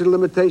statute of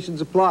limitations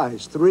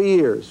applies, 3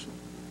 years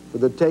for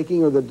the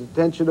taking or the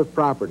detention of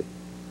property.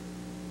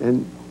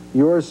 And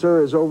yours,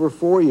 sir, is over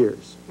 4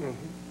 years.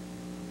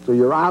 So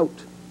you're out.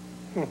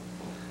 You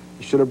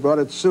should have brought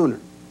it sooner.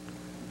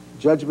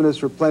 Judgment is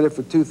for plaintiff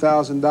for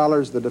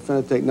 $2,000. The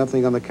defendant take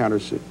nothing on the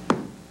countersuit.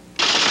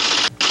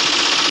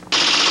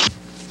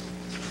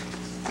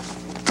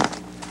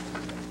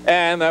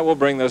 And that will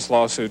bring this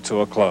lawsuit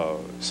to a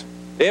close.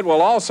 It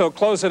will also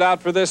close it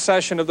out for this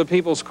session of the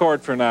People's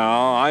Court for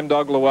now. I'm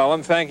Doug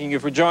Llewellyn, thanking you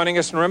for joining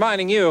us and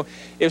reminding you,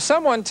 if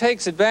someone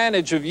takes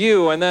advantage of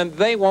you and then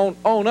they won't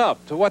own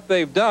up to what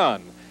they've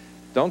done,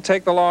 don't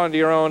take the law into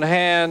your own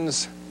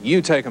hands.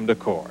 You take them to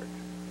court.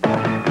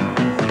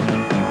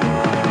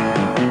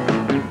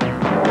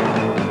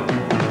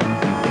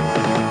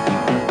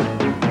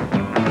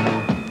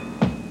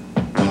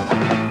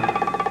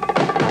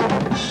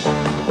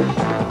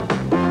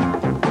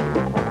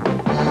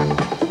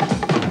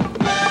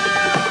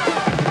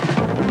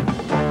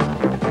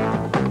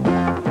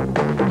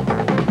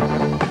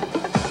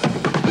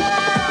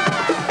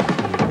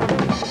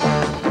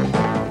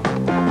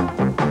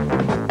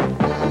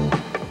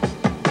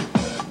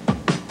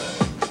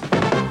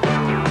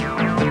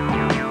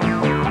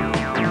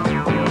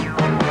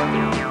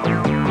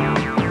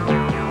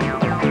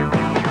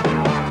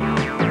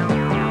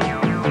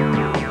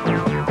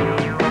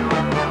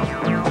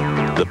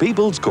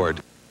 People's Court.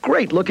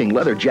 Great-looking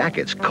leather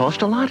jackets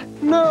cost a lot?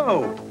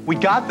 No, we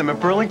got them at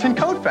Burlington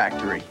Coat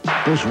Factory.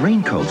 Those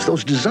raincoats,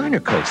 those designer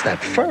coats,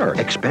 that fur,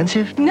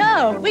 expensive?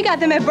 No, we got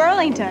them at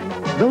Burlington.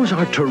 Those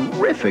are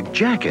terrific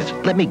jackets.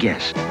 Let me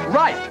guess.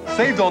 Right,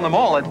 saved on them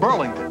all at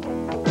Burlington.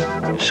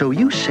 So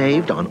you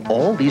saved on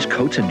all these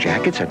coats and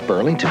jackets at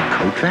Burlington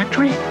Coat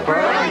Factory?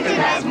 Burlington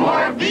has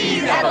more of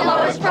these at the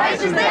lowest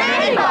prices than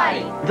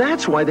anybody.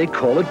 That's why they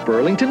call it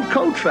Burlington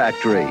Coat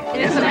Factory.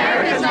 It's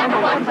America's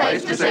 #1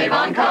 place to save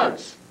on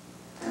coats.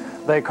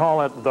 They call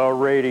it the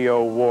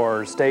radio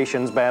war.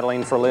 Stations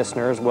battling for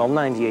listeners. Well,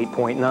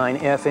 98.9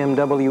 FM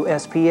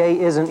WSPA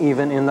isn't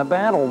even in the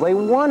battle. They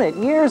won it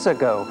years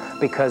ago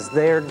because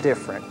they're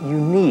different,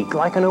 unique,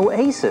 like an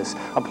oasis,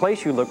 a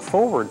place you look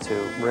forward to,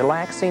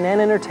 relaxing and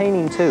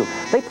entertaining too.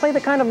 They play the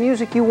kind of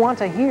music you want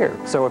to hear.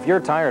 So if you're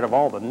tired of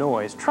all the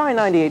noise, try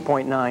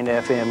 98.9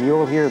 FM.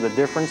 You'll hear the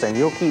difference and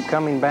you'll keep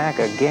coming back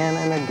again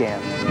and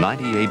again.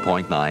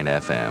 98.9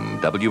 FM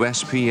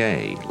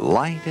WSPA,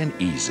 light and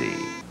easy.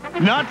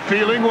 Not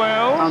feeling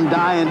well? I'm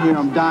dying here,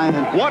 I'm dying.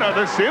 What are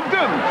the symptoms?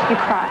 You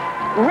cry.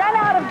 Run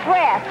out of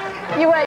breath. You